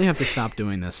 We really have to stop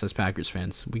doing this as Packers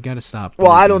fans. We got to stop.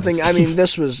 Well, I don't think. I mean,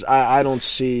 this was. I don't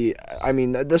see. I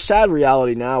mean, the sad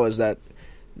reality now is that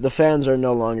the fans are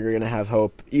no longer going to have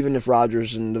hope, even if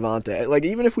Rodgers and Davante. Like,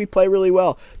 even if we play really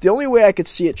well, the only way I could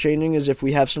see it changing is if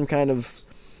we have some kind of.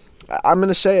 I'm going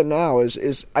to say it now.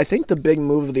 Is I think the big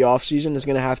move of the offseason is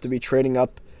going to have to be trading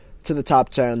up to the top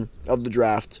 10 of the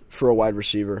draft for a wide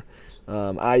receiver.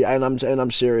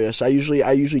 I'm serious. I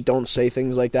usually don't say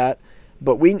things like that,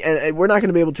 but we're not going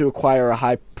to be able to acquire a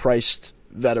high-priced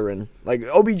veteran. Like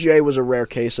OBJ was a rare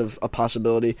case of a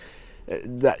possibility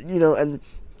that and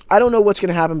I don't know what's going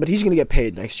to happen, but he's going to get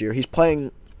paid next year. He's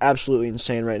playing absolutely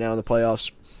insane right now in the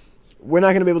playoffs. We're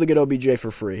not going to be able to get OBJ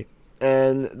for free,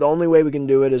 and the only way we can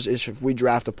do it is if we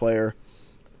draft a player,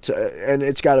 and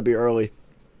it's got to be early,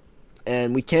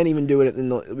 and we can't even do it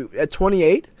at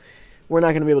 28. We're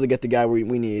not going to be able to get the guy we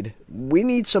need. We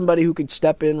need somebody who could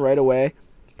step in right away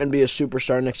and be a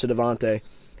superstar next to Davante.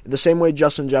 The same way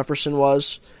Justin Jefferson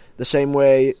was. The same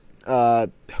way,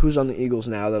 who's on the Eagles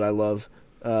now that I love?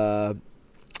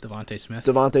 Devontae Smith.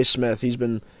 Devontae Smith. He's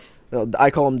been, I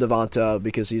call him Devonta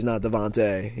because he's not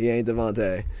Devontae. He ain't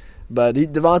Devontae. But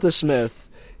Devonta Smith,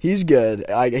 he's good.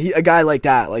 A guy like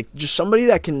that, like just somebody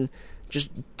that can just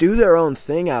do their own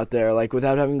thing out there, like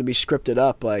without having to be scripted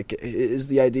up, like is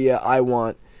the idea I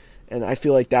want. And I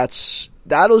feel like that is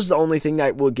the only thing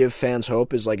that will give fans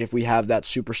hope is like if we have that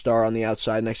superstar on the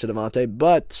outside next to Davante.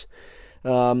 But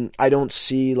I don't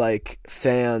see like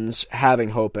fans having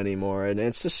hope anymore, and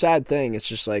it's a sad thing. It's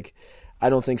just like I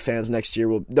don't think fans next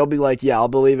year they'll be like, yeah, I'll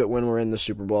believe it when we're in the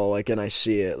Super Bowl, like, and I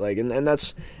see it, like, and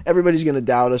that's everybody's gonna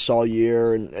doubt us all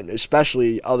year, and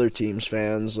especially other teams'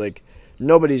 fans, like.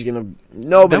 Nobody's gonna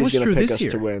pick us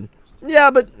to win.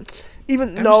 Yeah, but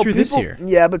this year.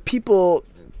 Yeah, but people,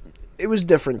 it was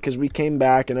different because we came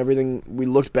back and everything. We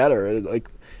looked better. Like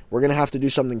we're gonna have to do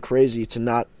something crazy to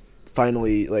not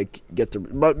finally like get the.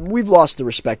 But we've lost the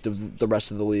respect of the rest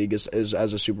of the league as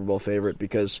a Super Bowl favorite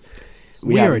because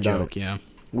we are a joke. Yeah,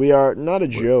 we are not a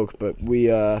joke, but we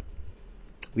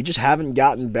just haven't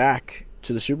gotten back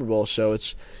to the Super Bowl. So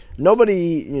it's.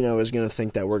 Nobody, is going to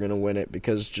think that we're going to win it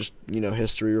because just,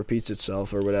 history repeats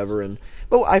itself or whatever.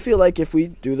 But I feel like if we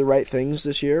do the right things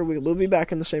this year, we'll be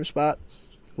back in the same spot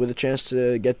with a chance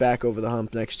to get back over the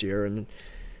hump next year. And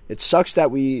it sucks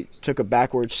that we took a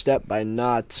backward step by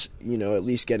not, at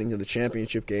least getting to the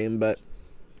championship game. But,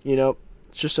 it's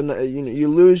just, you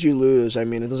lose. I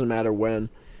mean, it doesn't matter when.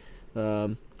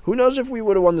 Who knows if we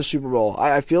would have won the Super Bowl?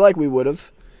 I feel like we would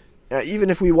have. Even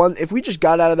if we just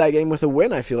got out of that game with a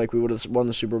win, I feel like we would have won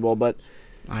the Super Bowl. But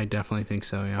I definitely think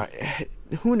so. Yeah.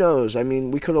 Who knows? I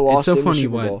mean, we could have lost in the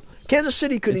Super Bowl. Kansas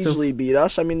City could easily beat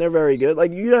us. I mean, they're very good.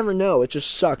 Like you never know. It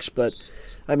just sucks. But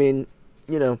I mean,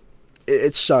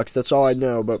 it sucks. That's all I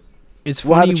know. But it's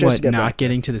funny what not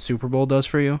getting to the Super Bowl does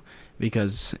for you,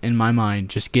 because in my mind,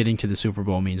 just getting to the Super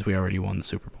Bowl means we already won the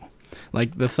Super Bowl.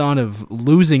 Like the thought of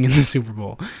losing in the Super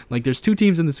Bowl. Like there's 2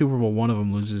 teams in the Super Bowl. One of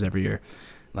them loses every year.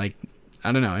 Like,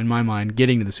 I don't know, in my mind,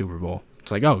 getting to the Super Bowl,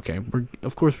 it's like, oh, okay,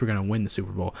 of course we're going to win the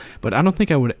Super Bowl. But I don't think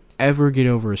I would ever get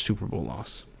over a Super Bowl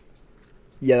loss.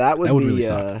 Yeah, that would be, really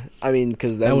suck. I mean,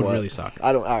 because then that would really suck.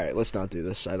 All right, let's not do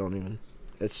this.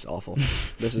 It's awful.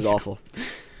 This is awful.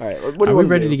 All right, what do you want to do? Are we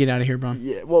ready to get out of here, Bron?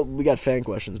 Yeah, well, we got fan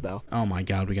questions, Bal. Oh, my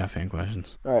God, we got fan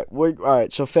questions. All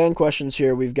right, so fan questions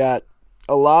here. We've got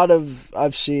a lot of,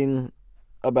 I've seen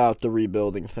about the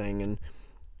rebuilding thing, and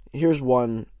here's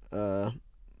one,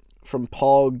 from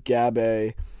Paul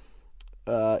Gabe.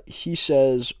 He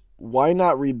says, why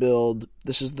not rebuild?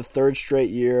 This is the 3rd straight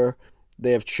year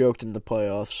they have choked in the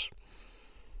playoffs.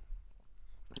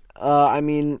 I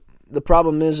mean, the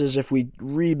problem is if we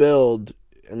rebuild,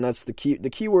 and that's the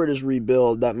key word is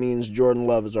rebuild, that means Jordan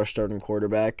Love is our starting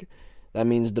quarterback. That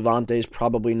means Davante's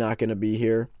probably not going to be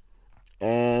here.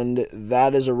 And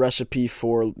that is a recipe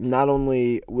for not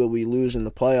only will we lose in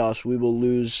the playoffs, we will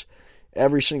lose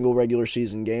every single regular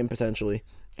season game potentially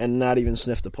and not even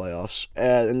sniff the playoffs.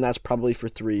 And that's probably for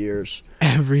 3 years.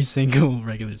 Every single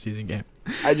regular season game.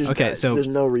 So there's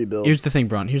no rebuild. Here's the thing,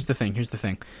 Bron. Here's the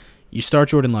thing. You start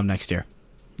Jordan Love next year.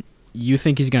 You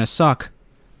think he's going to suck.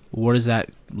 What does that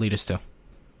lead us to?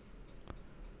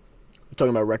 You're talking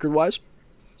about record-wise?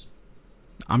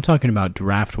 I'm talking about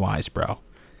draft-wise, bro.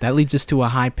 That leads us to a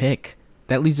high pick.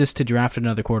 That leads us to draft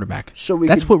another quarterback.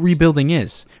 That's what rebuilding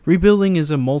is. Rebuilding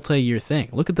is a multi-year thing.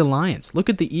 Look at the Lions. Look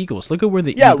at the Eagles. Look at where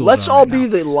the Eagles are. Yeah, let's all be now.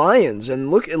 the Lions and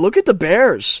look at the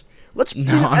Bears. I'm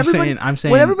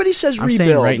saying when everybody says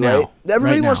rebuild, right?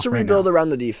 Everybody wants to rebuild around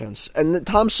the defense. And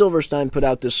Tom Silverstein put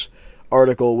out this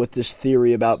article with this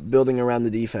theory about building around the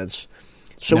defense.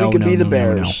 So we could be the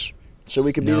Bears. So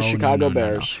we could be the Chicago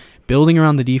Bears. Building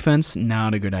around the defense,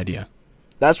 not a good idea.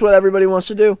 That's what everybody wants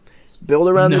to do. Build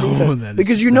around the defense.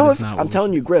 Because I'm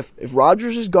telling you, Griff, if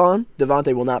Rodgers is gone,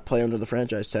 Davante will not play under the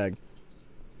franchise tag.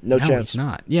 No chance. He's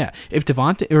not. Yeah. If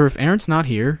Aaron's not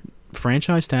here,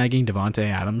 franchise tagging Davante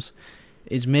Adams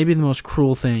is maybe the most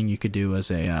cruel thing you could do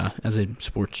as a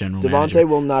sports general manager. Davante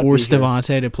will not force be here.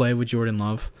 Davante to play with Jordan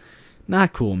Love.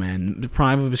 Not cool, man. The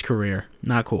prime of his career.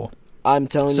 Not cool. I'm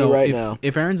telling you right now.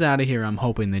 If Aaron's out of here, I'm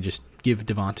hoping they just give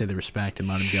Davante the respect and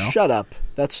let him go. Shut up.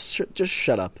 Just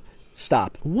shut up.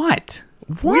 Stop. What?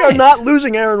 We are not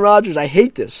losing Aaron Rodgers. I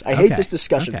hate this. I hate this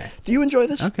discussion. Okay. Do you enjoy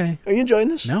this? Okay. Are you enjoying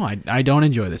this? No, I don't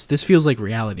enjoy this. This feels like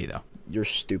reality, though. You're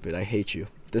stupid. I hate you.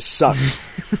 This sucks.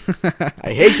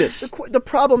 I hate this. The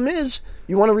problem is,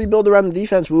 you want to rebuild around the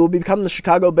defense. We will become the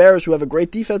Chicago Bears, who have a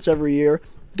great defense every year,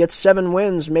 get 7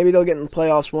 wins. Maybe they'll get in the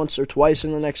playoffs once or twice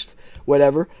in the next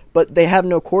whatever, but they have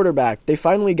no quarterback. They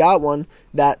finally got one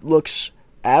that looks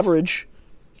average,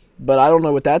 but I don't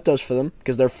know what that does for them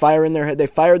because they fired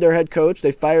their head coach,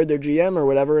 they fired their GM or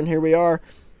whatever, and here we are.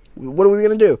 What are we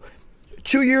going to do?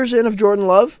 2 years in of Jordan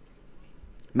Love,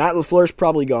 Matt LaFleur's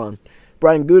probably gone.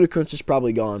 Brian Gutekunst is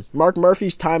probably gone. Mark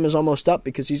Murphy's time is almost up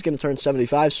because he's going to turn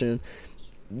 75 soon.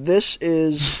 This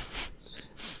is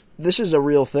a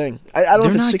real thing. I don't know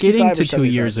if it's 65 or 75. They're not getting to 2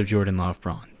 years of Jordan Love,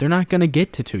 Braun. They're not going to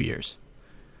get to 2 years.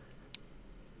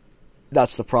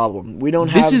 That's the problem. We don't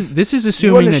have... This is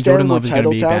assuming that Jordan Love is going to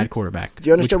be a bad quarterback. Do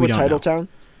you understand what Titletown?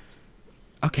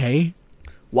 Okay.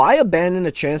 Why abandon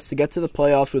a chance to get to the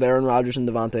playoffs with Aaron Rodgers and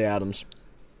Davante Adams?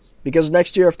 Because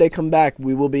next year, if they come back,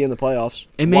 we will be in the playoffs.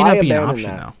 It may not be an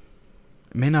option, though.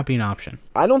 It may not be an option.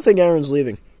 I don't think Aaron's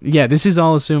leaving. Yeah, this is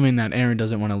all assuming that Aaron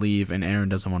doesn't want to leave and Aaron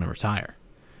doesn't want to retire.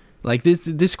 Like,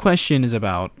 this question is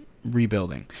about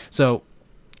rebuilding. So,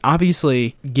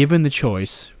 obviously, given the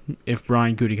choice, if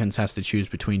Brian Gutekunst has to choose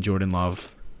between Jordan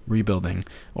Love rebuilding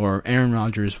or Aaron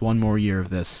Rodgers one more year of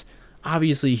this,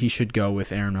 obviously he should go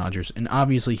with Aaron Rodgers, and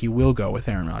obviously he will go with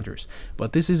Aaron Rodgers.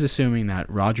 But this is assuming that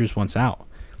Rodgers wants out.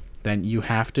 Then you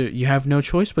have no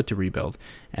choice but to rebuild.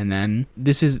 And then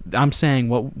I'm saying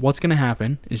what's going to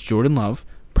happen is Jordan Love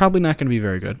probably not going to be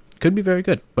very good. Could be very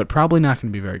good, but probably not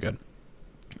going to be very good.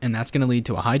 And that's going to lead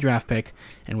to a high draft pick,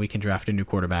 and we can draft a new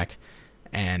quarterback.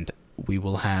 And we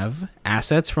will have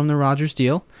assets from the Rodgers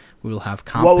deal. We will have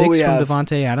comp picks from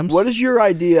Davante Adams. What is your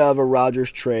idea of a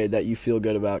Rodgers trade that you feel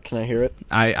good about? Can I hear it?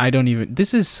 I don't even.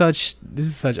 This is such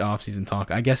off-season talk.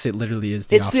 I guess it literally is.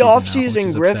 It's the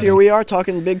off-season, Griff. Upsetting. Here we are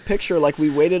talking big picture, like we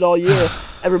waited all year.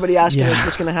 Everybody asking us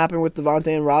what's going to happen with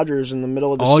Davante and Rodgers in the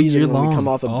middle of the season when we come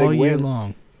off a big win. All year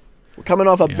long. We're coming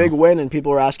off a big win, and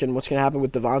people are asking what's going to happen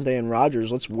with Davante and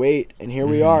Rodgers. Let's wait, and here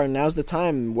we are, and now's the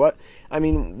time.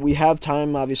 We have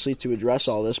time, obviously, to address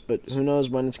all this, but who knows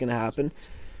when it's going to happen.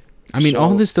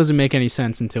 All this doesn't make any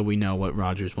sense until we know what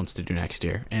Rodgers wants to do next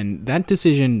year, and that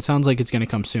decision sounds like it's going to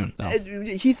come soon. I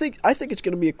think it's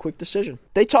going to be a quick decision.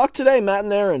 They talked today, Matt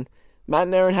and Aaron. Matt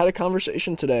and Aaron had a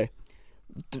conversation today.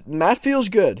 Matt feels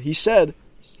good. He said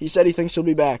he thinks he'll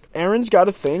be back. Aaron's got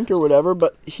to think or whatever,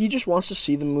 but he just wants to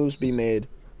see the moves be made.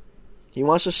 He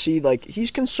wants to see,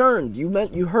 he's concerned.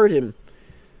 You heard him.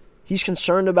 He's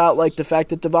concerned about, the fact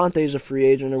that Davante is a free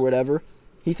agent or whatever.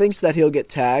 He thinks that he'll get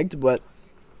tagged, but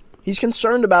he's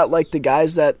concerned about, the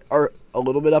guys that are a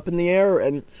little bit up in the air,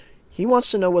 and he wants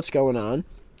to know what's going on.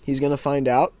 He's going to find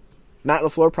out. Matt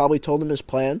LaFleur probably told him his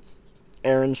plan.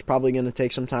 Aaron's probably going to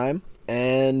take some time,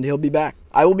 and he'll be back.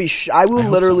 I will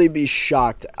literally be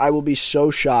shocked. I will be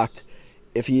so shocked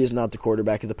if he is not the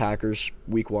quarterback of the Packers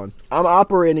week 1. I'm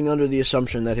operating under the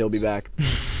assumption that he'll be back.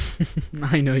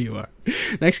 I know you are.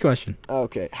 Next question.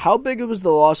 Okay. How big was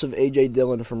the loss of A.J.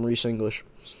 Dillon from Reese English?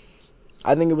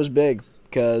 I think it was big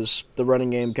because the running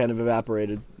game kind of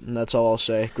evaporated, and that's all I'll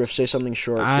say. Griff, say something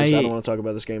short because I don't want to talk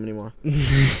about this game anymore.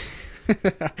 This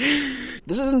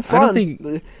isn't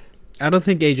fun. I don't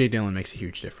think A.J. Dillon makes a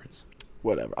huge difference.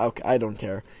 Whatever. Okay, I don't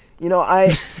care.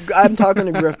 I'm talking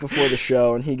to Griff before the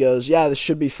show, and he goes, yeah, this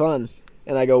should be fun.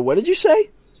 And I go, what did you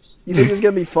say? You think it's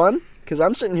going to be fun? Because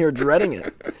I'm sitting here dreading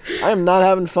it. I am not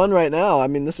having fun right now.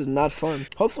 This is not fun.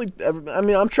 Hopefully,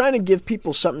 I'm trying to give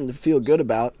people something to feel good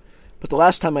about. But the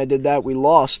last time I did that, we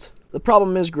lost. The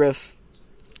problem is, Griff,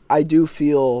 I do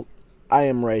feel I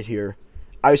am right here.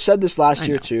 I said this last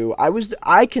year too.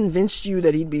 I convinced you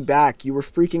that he'd be back. You were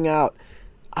freaking out.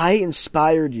 I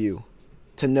inspired you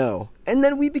to know. And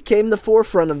then we became the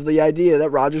forefront of the idea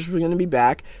that Rodgers was going to be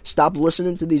back. Stop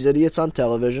listening to these idiots on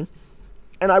television.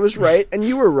 And I was right, and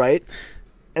you were right.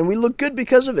 And we looked good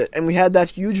because of it. And we had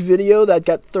that huge video that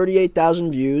got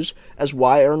 38,000 views as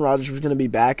why Aaron Rodgers was going to be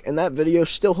back. And that video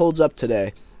still holds up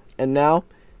today. And now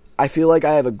I feel like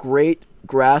I have a great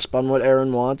grasp on what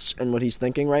Aaron wants and what he's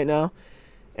thinking right now.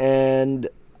 And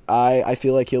I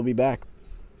feel like he'll be back.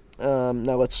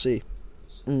 Now let's see.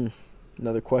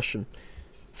 Another question.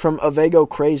 From Avego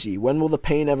Crazy. When will the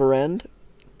pain ever end?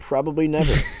 Probably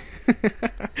never.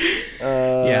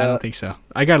 Yeah, I don't think so.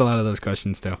 I got a lot of those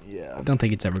questions too. Yeah. I don't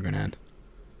think it's ever going to end.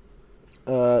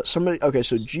 So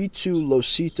G2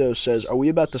 Losito says, are we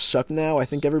about to suck now? I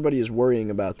think everybody is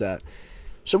worrying about that.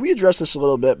 So we addressed this a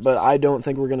little bit, but I don't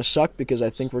think we're going to suck because I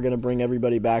think we're going to bring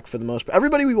everybody back for the most part.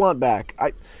 Everybody we want back.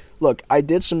 I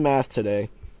did some math today,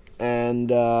 and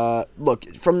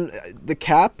look, from the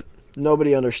cap,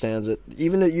 nobody understands it.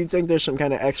 Even if you think there's some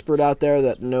kind of expert out there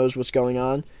that knows what's going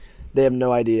on, they have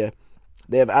no idea.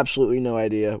 They have absolutely no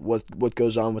idea what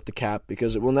goes on with the cap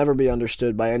because it will never be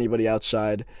understood by anybody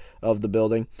outside of the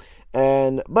building.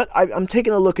 But I'm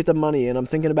taking a look at the money, and I'm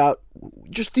thinking about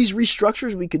just these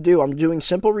restructures we could do. I'm doing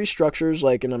simple restructures,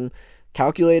 and I'm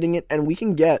calculating it, and we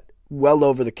can get well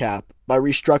over the cap by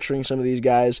restructuring some of these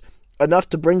guys enough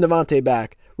to bring Davante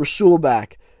back, Rasul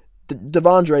back,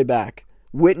 Devondre back,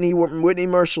 Whitney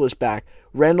Merciless back,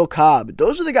 Randall Cobb.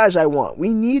 Those are the guys I want.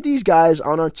 We need these guys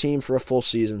on our team for a full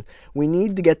season. We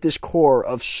need to get this core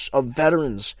of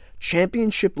veterans,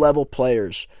 championship-level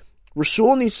players.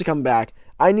 Rasul needs to come back.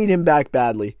 I need him back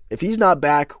badly. If he's not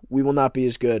back, we will not be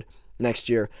as good next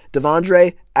year.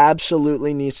 Devondre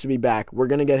absolutely needs to be back. We're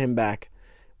going to get him back.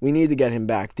 We need to get him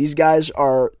back. These guys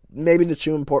are maybe the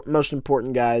two most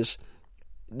important guys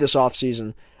this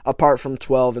offseason, apart from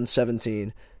 12 and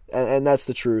 17. And that's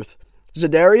the truth.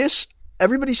 Za'Darius,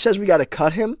 everybody says we got to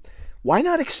cut him. Why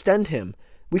not extend him?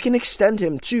 We can extend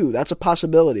him too. That's a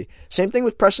possibility. Same thing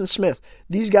with Preston Smith.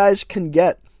 These guys can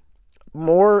get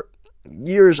more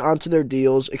years onto their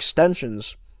deals,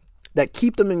 extensions that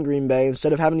keep them in Green Bay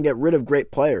instead of having to get rid of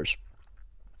great players.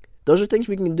 Those are things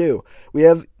we can do. We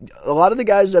have a lot of the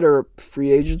guys that are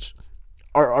free agents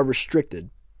are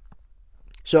restricted.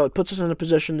 So it puts us in a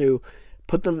position to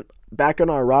put them back on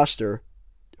our roster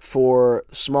for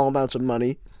small amounts of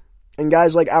money. And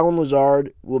guys like Alan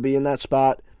Lazard will be in that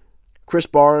spot. Chris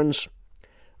Barnes,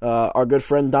 our good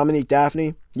friend Dominique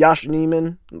Daphne, Josh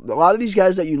Neiman. A lot of these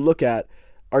guys that you look at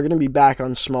are going to be back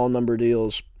on small number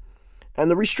deals.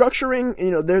 And the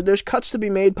restructuring, there's cuts to be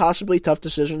made, possibly tough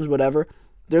decisions, whatever.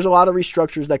 There's a lot of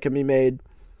restructures that can be made.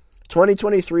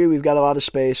 2023, we've got a lot of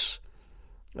space.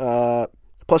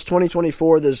 Plus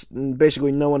 2024, there's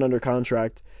basically no one under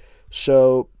contract.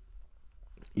 So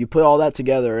you put all that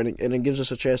together, and it gives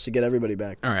us a chance to get everybody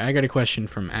back. All right, I got a question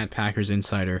from @Packers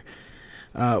Insider.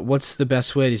 What's the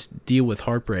best way to deal with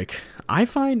heartbreak? I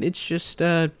find it's just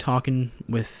talking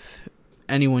with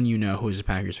anyone you know who is a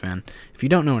Packers fan. If you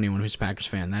don't know anyone who's a Packers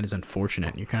fan, that is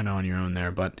unfortunate. You're kind of on your own there.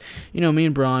 But, me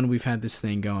and Braun, we've had this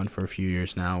thing going for a few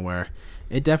years now where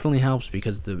it definitely helps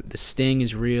because the sting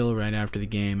is real right after the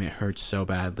game. It hurts so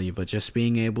badly. But just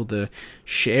being able to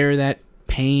share that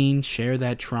pain, share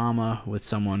that trauma with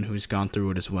someone who's gone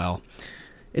through it as well,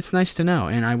 it's nice to know.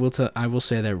 And I will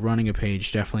say that running a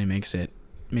page definitely makes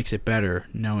it better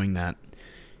knowing that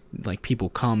people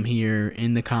come here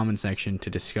in the comment section to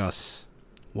discuss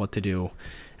what to do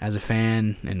as a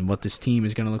fan and what this team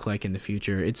is going to look like in the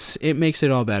future. It makes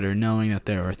it all better knowing that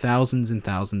there are thousands and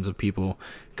thousands of people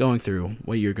going through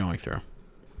what you're going through.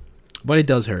 But it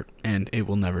does hurt, and it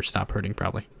will never stop hurting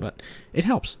probably, but it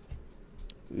helps.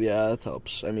 Yeah, it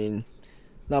helps. I mean,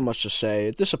 not much to say.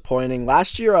 It's disappointing.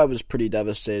 Last year I was pretty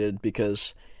devastated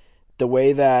because the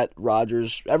way that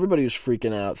Rodgers, everybody was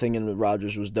freaking out thinking that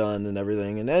Rodgers was done and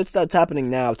everything, and that's happening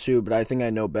now too, but I think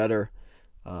I know better.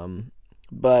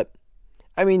 But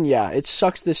I mean, yeah, it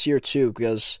sucks this year too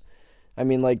because I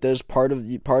mean, there's part of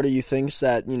you thinks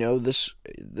that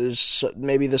this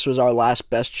maybe this was our last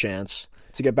best chance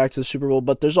to get back to the Super Bowl,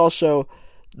 but there's also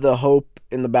the hope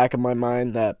in the back of my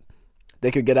mind that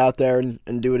they could get out there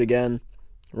and do it again,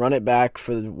 run it back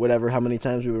for how many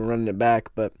times we've been running it back.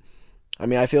 But I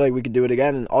mean, I feel like we could do it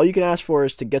again, and all you can ask for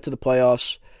is to get to the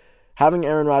playoffs. Having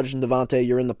Aaron Rodgers and Davante,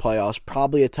 you're in the playoffs,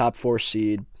 probably a top 4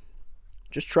 seed.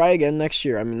 Just try again next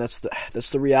year. I mean, that's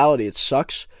the reality. It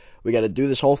sucks. We got to do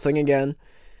this whole thing again.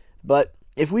 But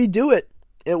if we do it,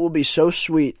 it will be so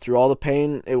sweet through all the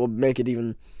pain. It will make it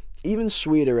even even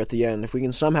sweeter at the end if we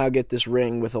can somehow get this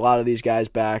ring with a lot of these guys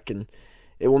back, and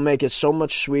it will make it so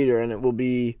much sweeter, and it will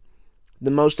be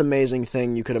the most amazing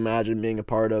thing you could imagine being a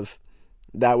part of.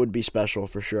 That would be special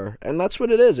for sure. And that's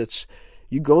what it is. It's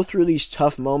you go through these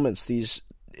tough moments, these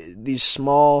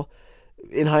small,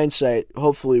 in hindsight,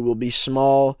 hopefully will be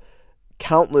small,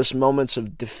 countless moments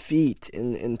of defeat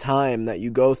in time that you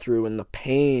go through, and the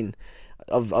pain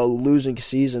of a losing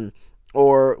season,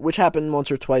 or which happened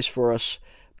once or twice for us,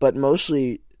 but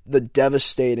mostly the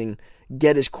devastating,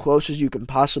 get as close as you can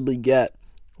possibly get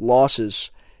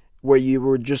losses where you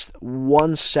were just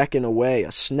 1 second away,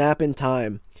 a snap in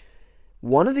time.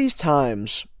 One of these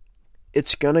times,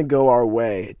 it's going to go our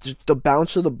way. The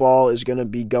bounce of the ball is going to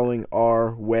be going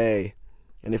our way.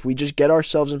 And if we just get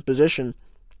ourselves in position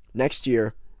next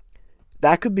year,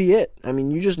 that could be it. I mean,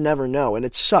 you just never know, and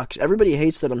it sucks. Everybody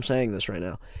hates that I'm saying this right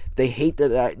now. They hate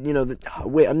that,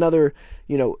 wait, another,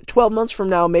 12 months from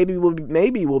now, maybe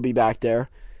we'll be back there.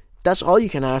 That's all you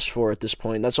can ask for at this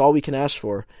point. That's all we can ask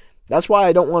for. That's why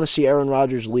I don't want to see Aaron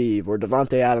Rodgers leave or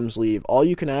Davante Adams leave. All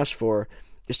you can ask for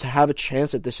is to have a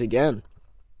chance at this again.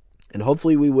 And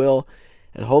hopefully we will,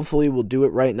 and hopefully we'll do it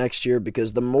right next year,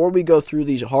 because the more we go through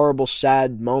these horrible,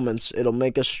 sad moments, it'll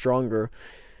make us stronger.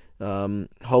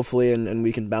 Hopefully, and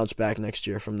we can bounce back next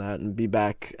year from that and be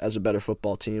back as a better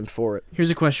football team for it.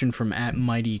 Here's a question from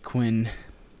 @MightyQuinn.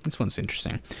 This one's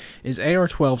interesting. Is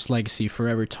AR-12's legacy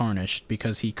forever tarnished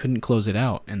because he couldn't close it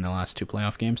out in the last 2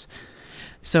 playoff games?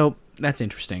 So, that's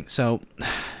interesting. So,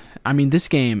 I mean, this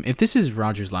game, if this is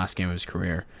Rodgers' last game of his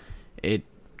career, it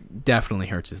definitely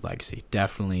hurts his legacy.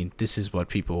 Definitely, this is what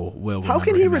people will remember. How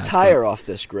can he retire off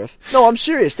this, Griff? No, I'm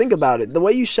serious. Think about it. The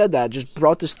way you said that just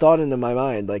brought this thought into my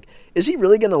mind. Like, is he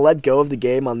really going to let go of the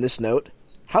game on this note?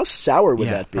 How sour would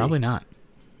that be? Probably not.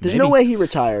 There's no way he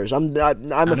retires. I'm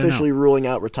officially ruling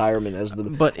out retirement as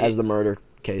the murder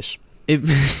case.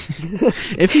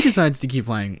 If he decides to keep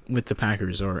playing with the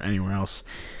Packers or anywhere else,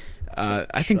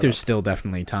 I think there's still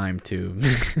definitely time to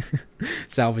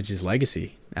salvage his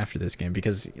legacy after this game,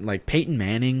 because like Peyton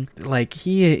Manning, like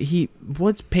he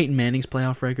what's Peyton Manning's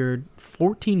playoff record?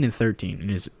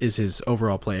 14-13 is his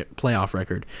overall playoff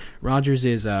record. Rodgers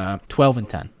is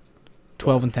 12-10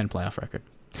 playoff record.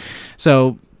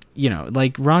 So,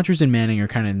 like Rodgers and Manning are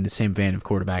kind of in the same vein of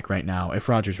quarterback right now. If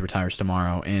Rodgers retires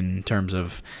tomorrow, in terms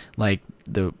of like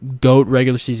the GOAT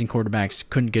regular season quarterbacks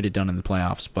couldn't get it done in the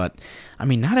playoffs. But I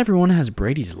mean, not everyone has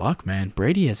Brady's luck, man.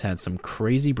 Brady has had some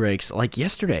crazy breaks. Like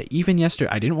even yesterday,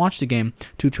 I didn't watch the game,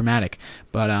 too traumatic,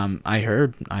 but I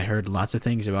heard lots of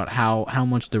things about how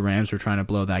much the Rams were trying to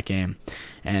blow that game,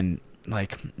 and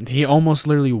like he almost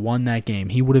literally won that game.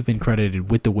 He would have been credited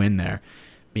with the win there,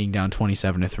 being down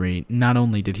 27-3. Not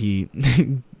only did he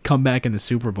come back in the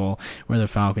Super Bowl where the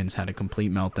Falcons had a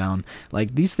complete meltdown,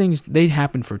 like these things, they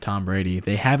happened for Tom Brady.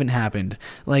 They haven't happened.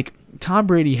 Like Tom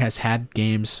Brady has had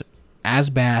games as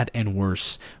bad and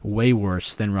worse, way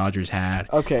worse than Rodgers had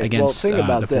against think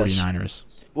about the 49ers.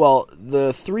 Well,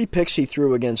 the 3 picks he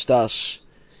threw against us,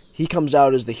 he comes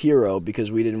out as the hero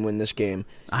because we didn't win this game.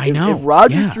 If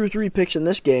Rodgers threw 3 picks in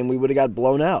this game, we would have got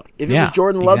blown out. If it was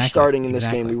Jordan Love starting in this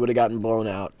game, we would have gotten blown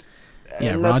out.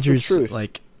 And that's Rodgers, the truth.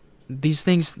 like these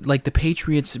things, like the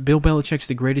Patriots, Bill Belichick's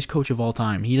the greatest coach of all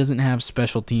time. He doesn't have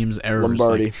special teams errors.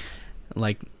 Lombardi.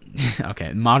 Like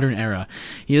okay, modern era.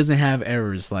 He doesn't have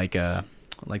errors like the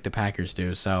Packers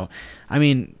do. So, I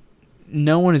mean,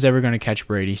 no one is ever going to catch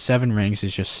Brady. 7 rings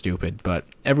is just stupid, but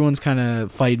everyone's kind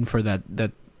of fighting for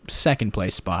that second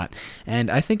place spot. And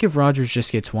I think if Rodgers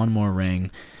just gets 1 more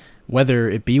ring, whether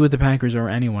it be with the Packers or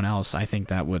anyone else, I think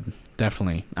that would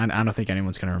definitely, I don't think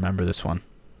anyone's going to remember this one.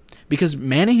 Because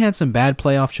Manning had some bad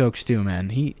playoff chokes too,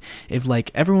 man. If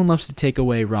everyone loves to take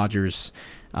away Rodgers,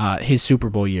 his Super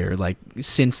Bowl year, like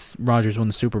since Rodgers won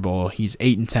the Super Bowl, he's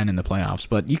 8-10 in the playoffs.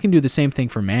 But you can do the same thing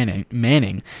for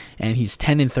Manning, and he's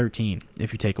 10-13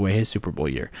 if you take away his Super Bowl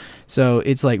year. So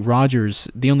it's like Rodgers.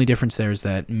 The only difference there is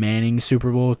that Manning's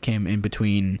Super Bowl came in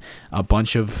between a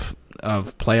bunch of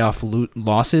playoff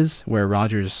losses, where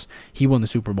Rodgers, he won the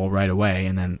Super Bowl right away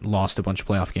and then lost a bunch of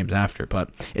playoff games after.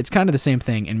 But it's kind of the same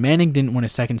thing. And Manning didn't win a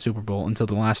second Super Bowl until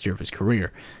the last year of his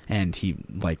career, and he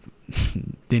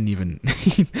didn't even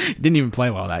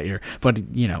play well that year. But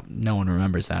no one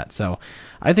remembers that. So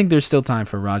I think there's still time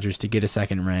for Rodgers to get a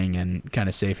second ring and kind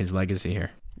of save his legacy here.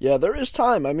 Yeah, there is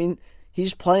time. I mean,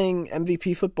 he's playing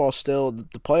MVP football still. The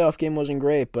playoff game wasn't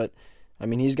great, but I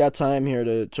mean, he's got time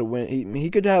here to win. He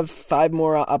could have 5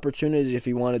 more opportunities if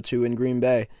he wanted to in Green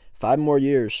Bay. 5 more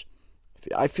years.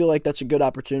 I feel like that's a good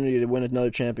opportunity to win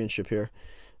another championship here.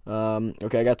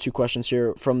 Okay, I got 2 questions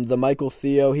here. From the Michael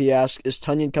Theo, he asked, is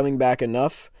Tonyan coming back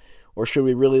enough, or should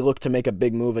we really look to make a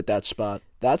big move at that spot?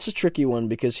 That's a tricky one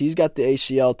because he's got the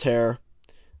ACL tear.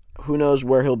 Who knows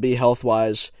where he'll be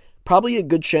health-wise. Probably a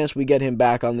good chance we get him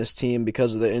back on this team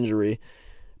because of the injury.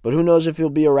 But who knows if he'll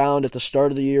be around at the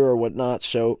start of the year or whatnot.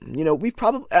 So,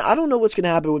 I don't know what's going to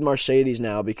happen with Mercedes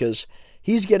now because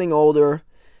he's getting older.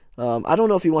 I don't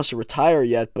know if he wants to retire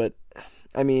yet, but,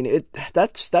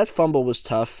 that fumble was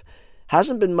tough.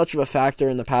 Hasn't been much of a factor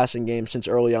in the passing game since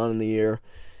early on in the year.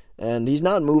 And he's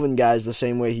not moving guys the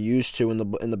same way he used to in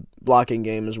the blocking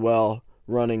game as well,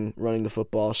 running the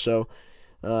football. So,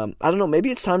 I don't know, maybe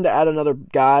it's time to add another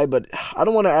guy, but I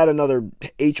don't want to add another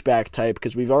H-back type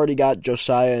because we've already got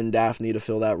Josiah and Daphne to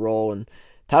fill that role, and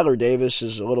Tyler Davis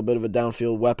is a little bit of a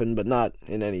downfield weapon, but not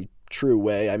in any true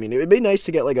way. I mean, it would be nice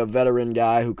to get like a veteran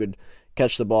guy who could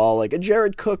catch the ball, like a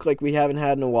Jared Cook like we haven't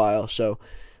had in a while, so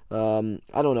I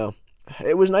don't know.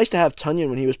 It was nice to have Tunyon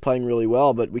when he was playing really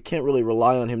well, but we can't really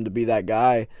rely on him to be that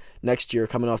guy next year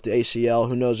coming off the ACL.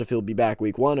 Who knows if he'll be back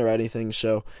week 1 or anything,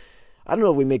 so I don't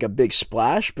know if we make a big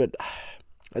splash, but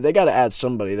they got to add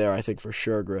somebody there, I think, for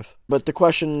sure, Griff. But the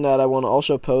question that I want to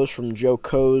also pose from Joe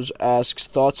Coes asks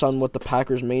thoughts on what the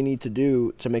Packers may need to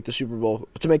do to make the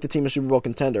team a Super Bowl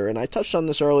contender. And I touched on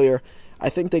this earlier. I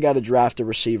think they got to draft a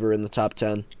receiver in the top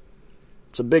 10.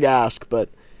 It's a big ask, but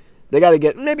they got to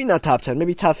get, maybe not top 10,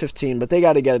 maybe top 15, but they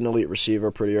got to get an elite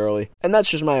receiver pretty early. And that's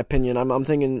just my opinion. I'm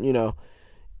thinking,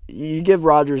 you give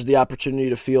Rodgers the opportunity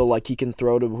to feel like he can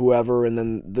throw to whoever, and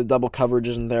then the double coverage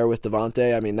isn't there with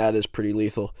Devontae. I mean, that is pretty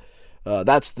lethal.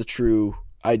 That's the true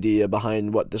idea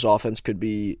behind what this offense could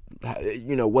be.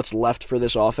 What's left for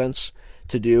this offense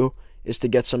to do is to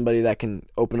get somebody that can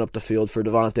open up the field for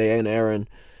Devontae and Aaron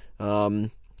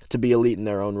to be elite in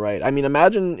their own right. I mean,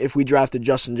 imagine if we drafted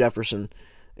Justin Jefferson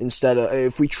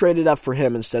if we traded up for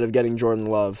him instead of getting Jordan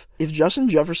Love. If Justin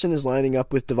Jefferson is lining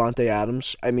up with Devontae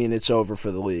Adams, I mean, it's over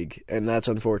for the league, and that's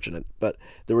unfortunate. But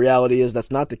the reality is that's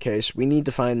not the case. We need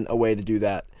to find a way to do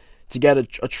that, to get a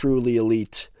truly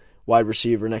elite wide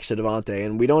receiver next to Devontae.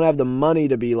 And we don't have the money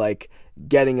to be like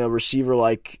getting a receiver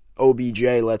like OBJ,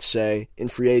 let's say, in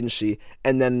free agency,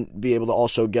 and then be able to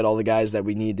also get all the guys that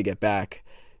we need to get back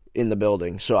in the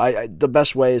building. So the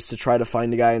best way is to try to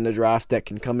find a guy in the draft that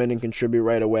can come in and contribute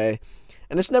right away.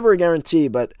 And it's never a guarantee,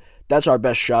 but that's our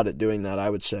best shot at doing that, I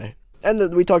would say.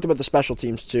 And we talked about the special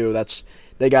teams too.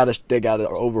 They got to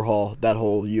overhaul that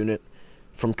whole unit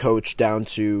from coach down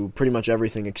to pretty much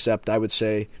everything except, I would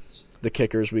say, the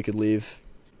kickers we could leave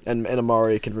and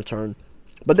Amari can return.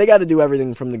 But they got to do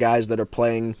everything from the guys that are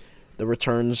playing the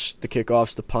returns, the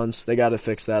kickoffs, the punts. They got to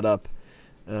fix that up.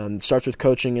 And it starts with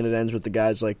coaching and it ends with the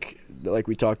guys like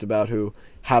we talked about who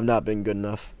have not been good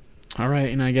enough. All right,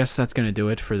 and I guess that's going to do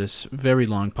it for this very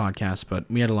long podcast, but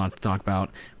we had a lot to talk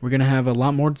about. We're going to have a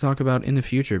lot more to talk about in the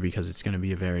future because it's going to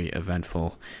be a very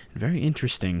eventful and very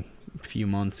interesting few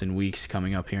months and weeks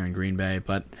coming up here in Green Bay,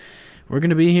 but we're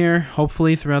going to be here,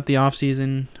 hopefully, throughout the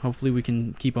offseason. Hopefully, we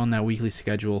can keep on that weekly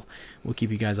schedule. We'll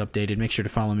keep you guys updated. Make sure to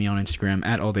follow me on Instagram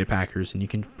at AllDayPackers, and you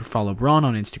can follow Braun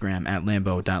on Instagram at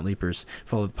Lambo.Leapers.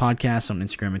 Follow the podcast on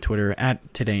Instagram and Twitter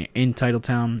at Today in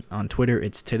Titletown. On Twitter,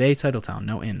 it's Today Titletown,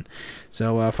 no in.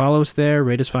 So follow us there,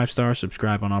 rate us 5 stars,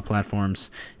 subscribe on all platforms.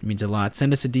 It means a lot.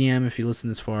 Send us a DM if you listen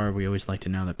this far. We always like to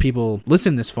know that people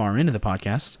listen this far into the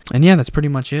podcast. And yeah, that's pretty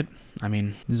much it. I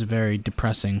mean, this is a very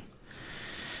depressing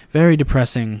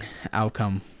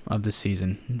outcome of this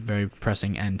season. Very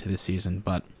depressing end to this season,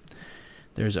 but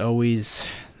there's always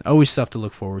stuff to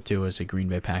look forward to as a Green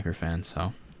Bay Packer fan.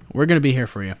 So we're going to be here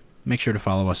for you. Make sure to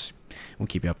follow us. We'll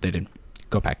keep you updated.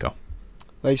 Go Pack, go.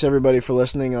 Thanks everybody for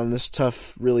listening on this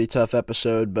really tough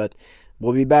episode, but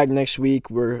we'll be back next week.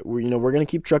 We're going to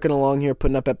keep trucking along here,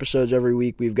 putting up episodes every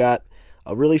week. We've got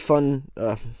a really fun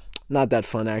not that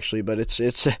fun actually, but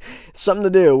it's something to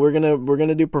do. We're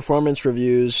gonna do performance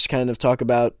reviews, kind of talk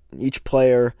about each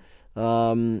player,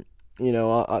 the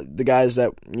guys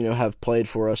that have played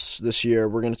for us this year.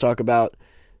 We're gonna talk about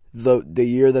the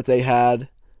year that they had,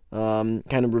 kind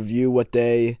of review what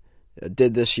they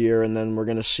did this year, and then we're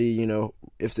gonna see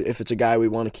if it's a guy we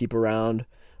want to keep around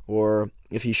or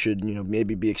if he should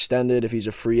maybe be extended. If he's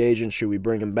a free agent, should we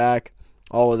bring him back?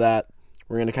 All of that.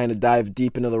 We're gonna kind of dive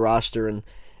deep into the roster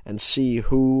and see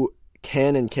who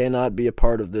can and cannot be a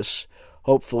part of this,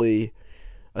 hopefully,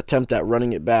 attempt at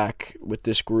running it back with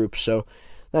this group. So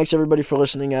thanks, everybody, for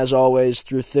listening, as always,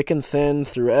 through thick and thin,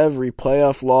 through every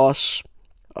playoff loss.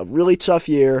 A really tough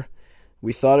year.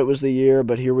 We thought it was the year,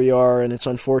 but here we are, and it's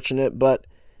unfortunate. But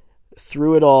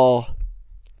through it all,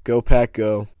 go Pack,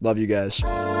 go. Love you guys.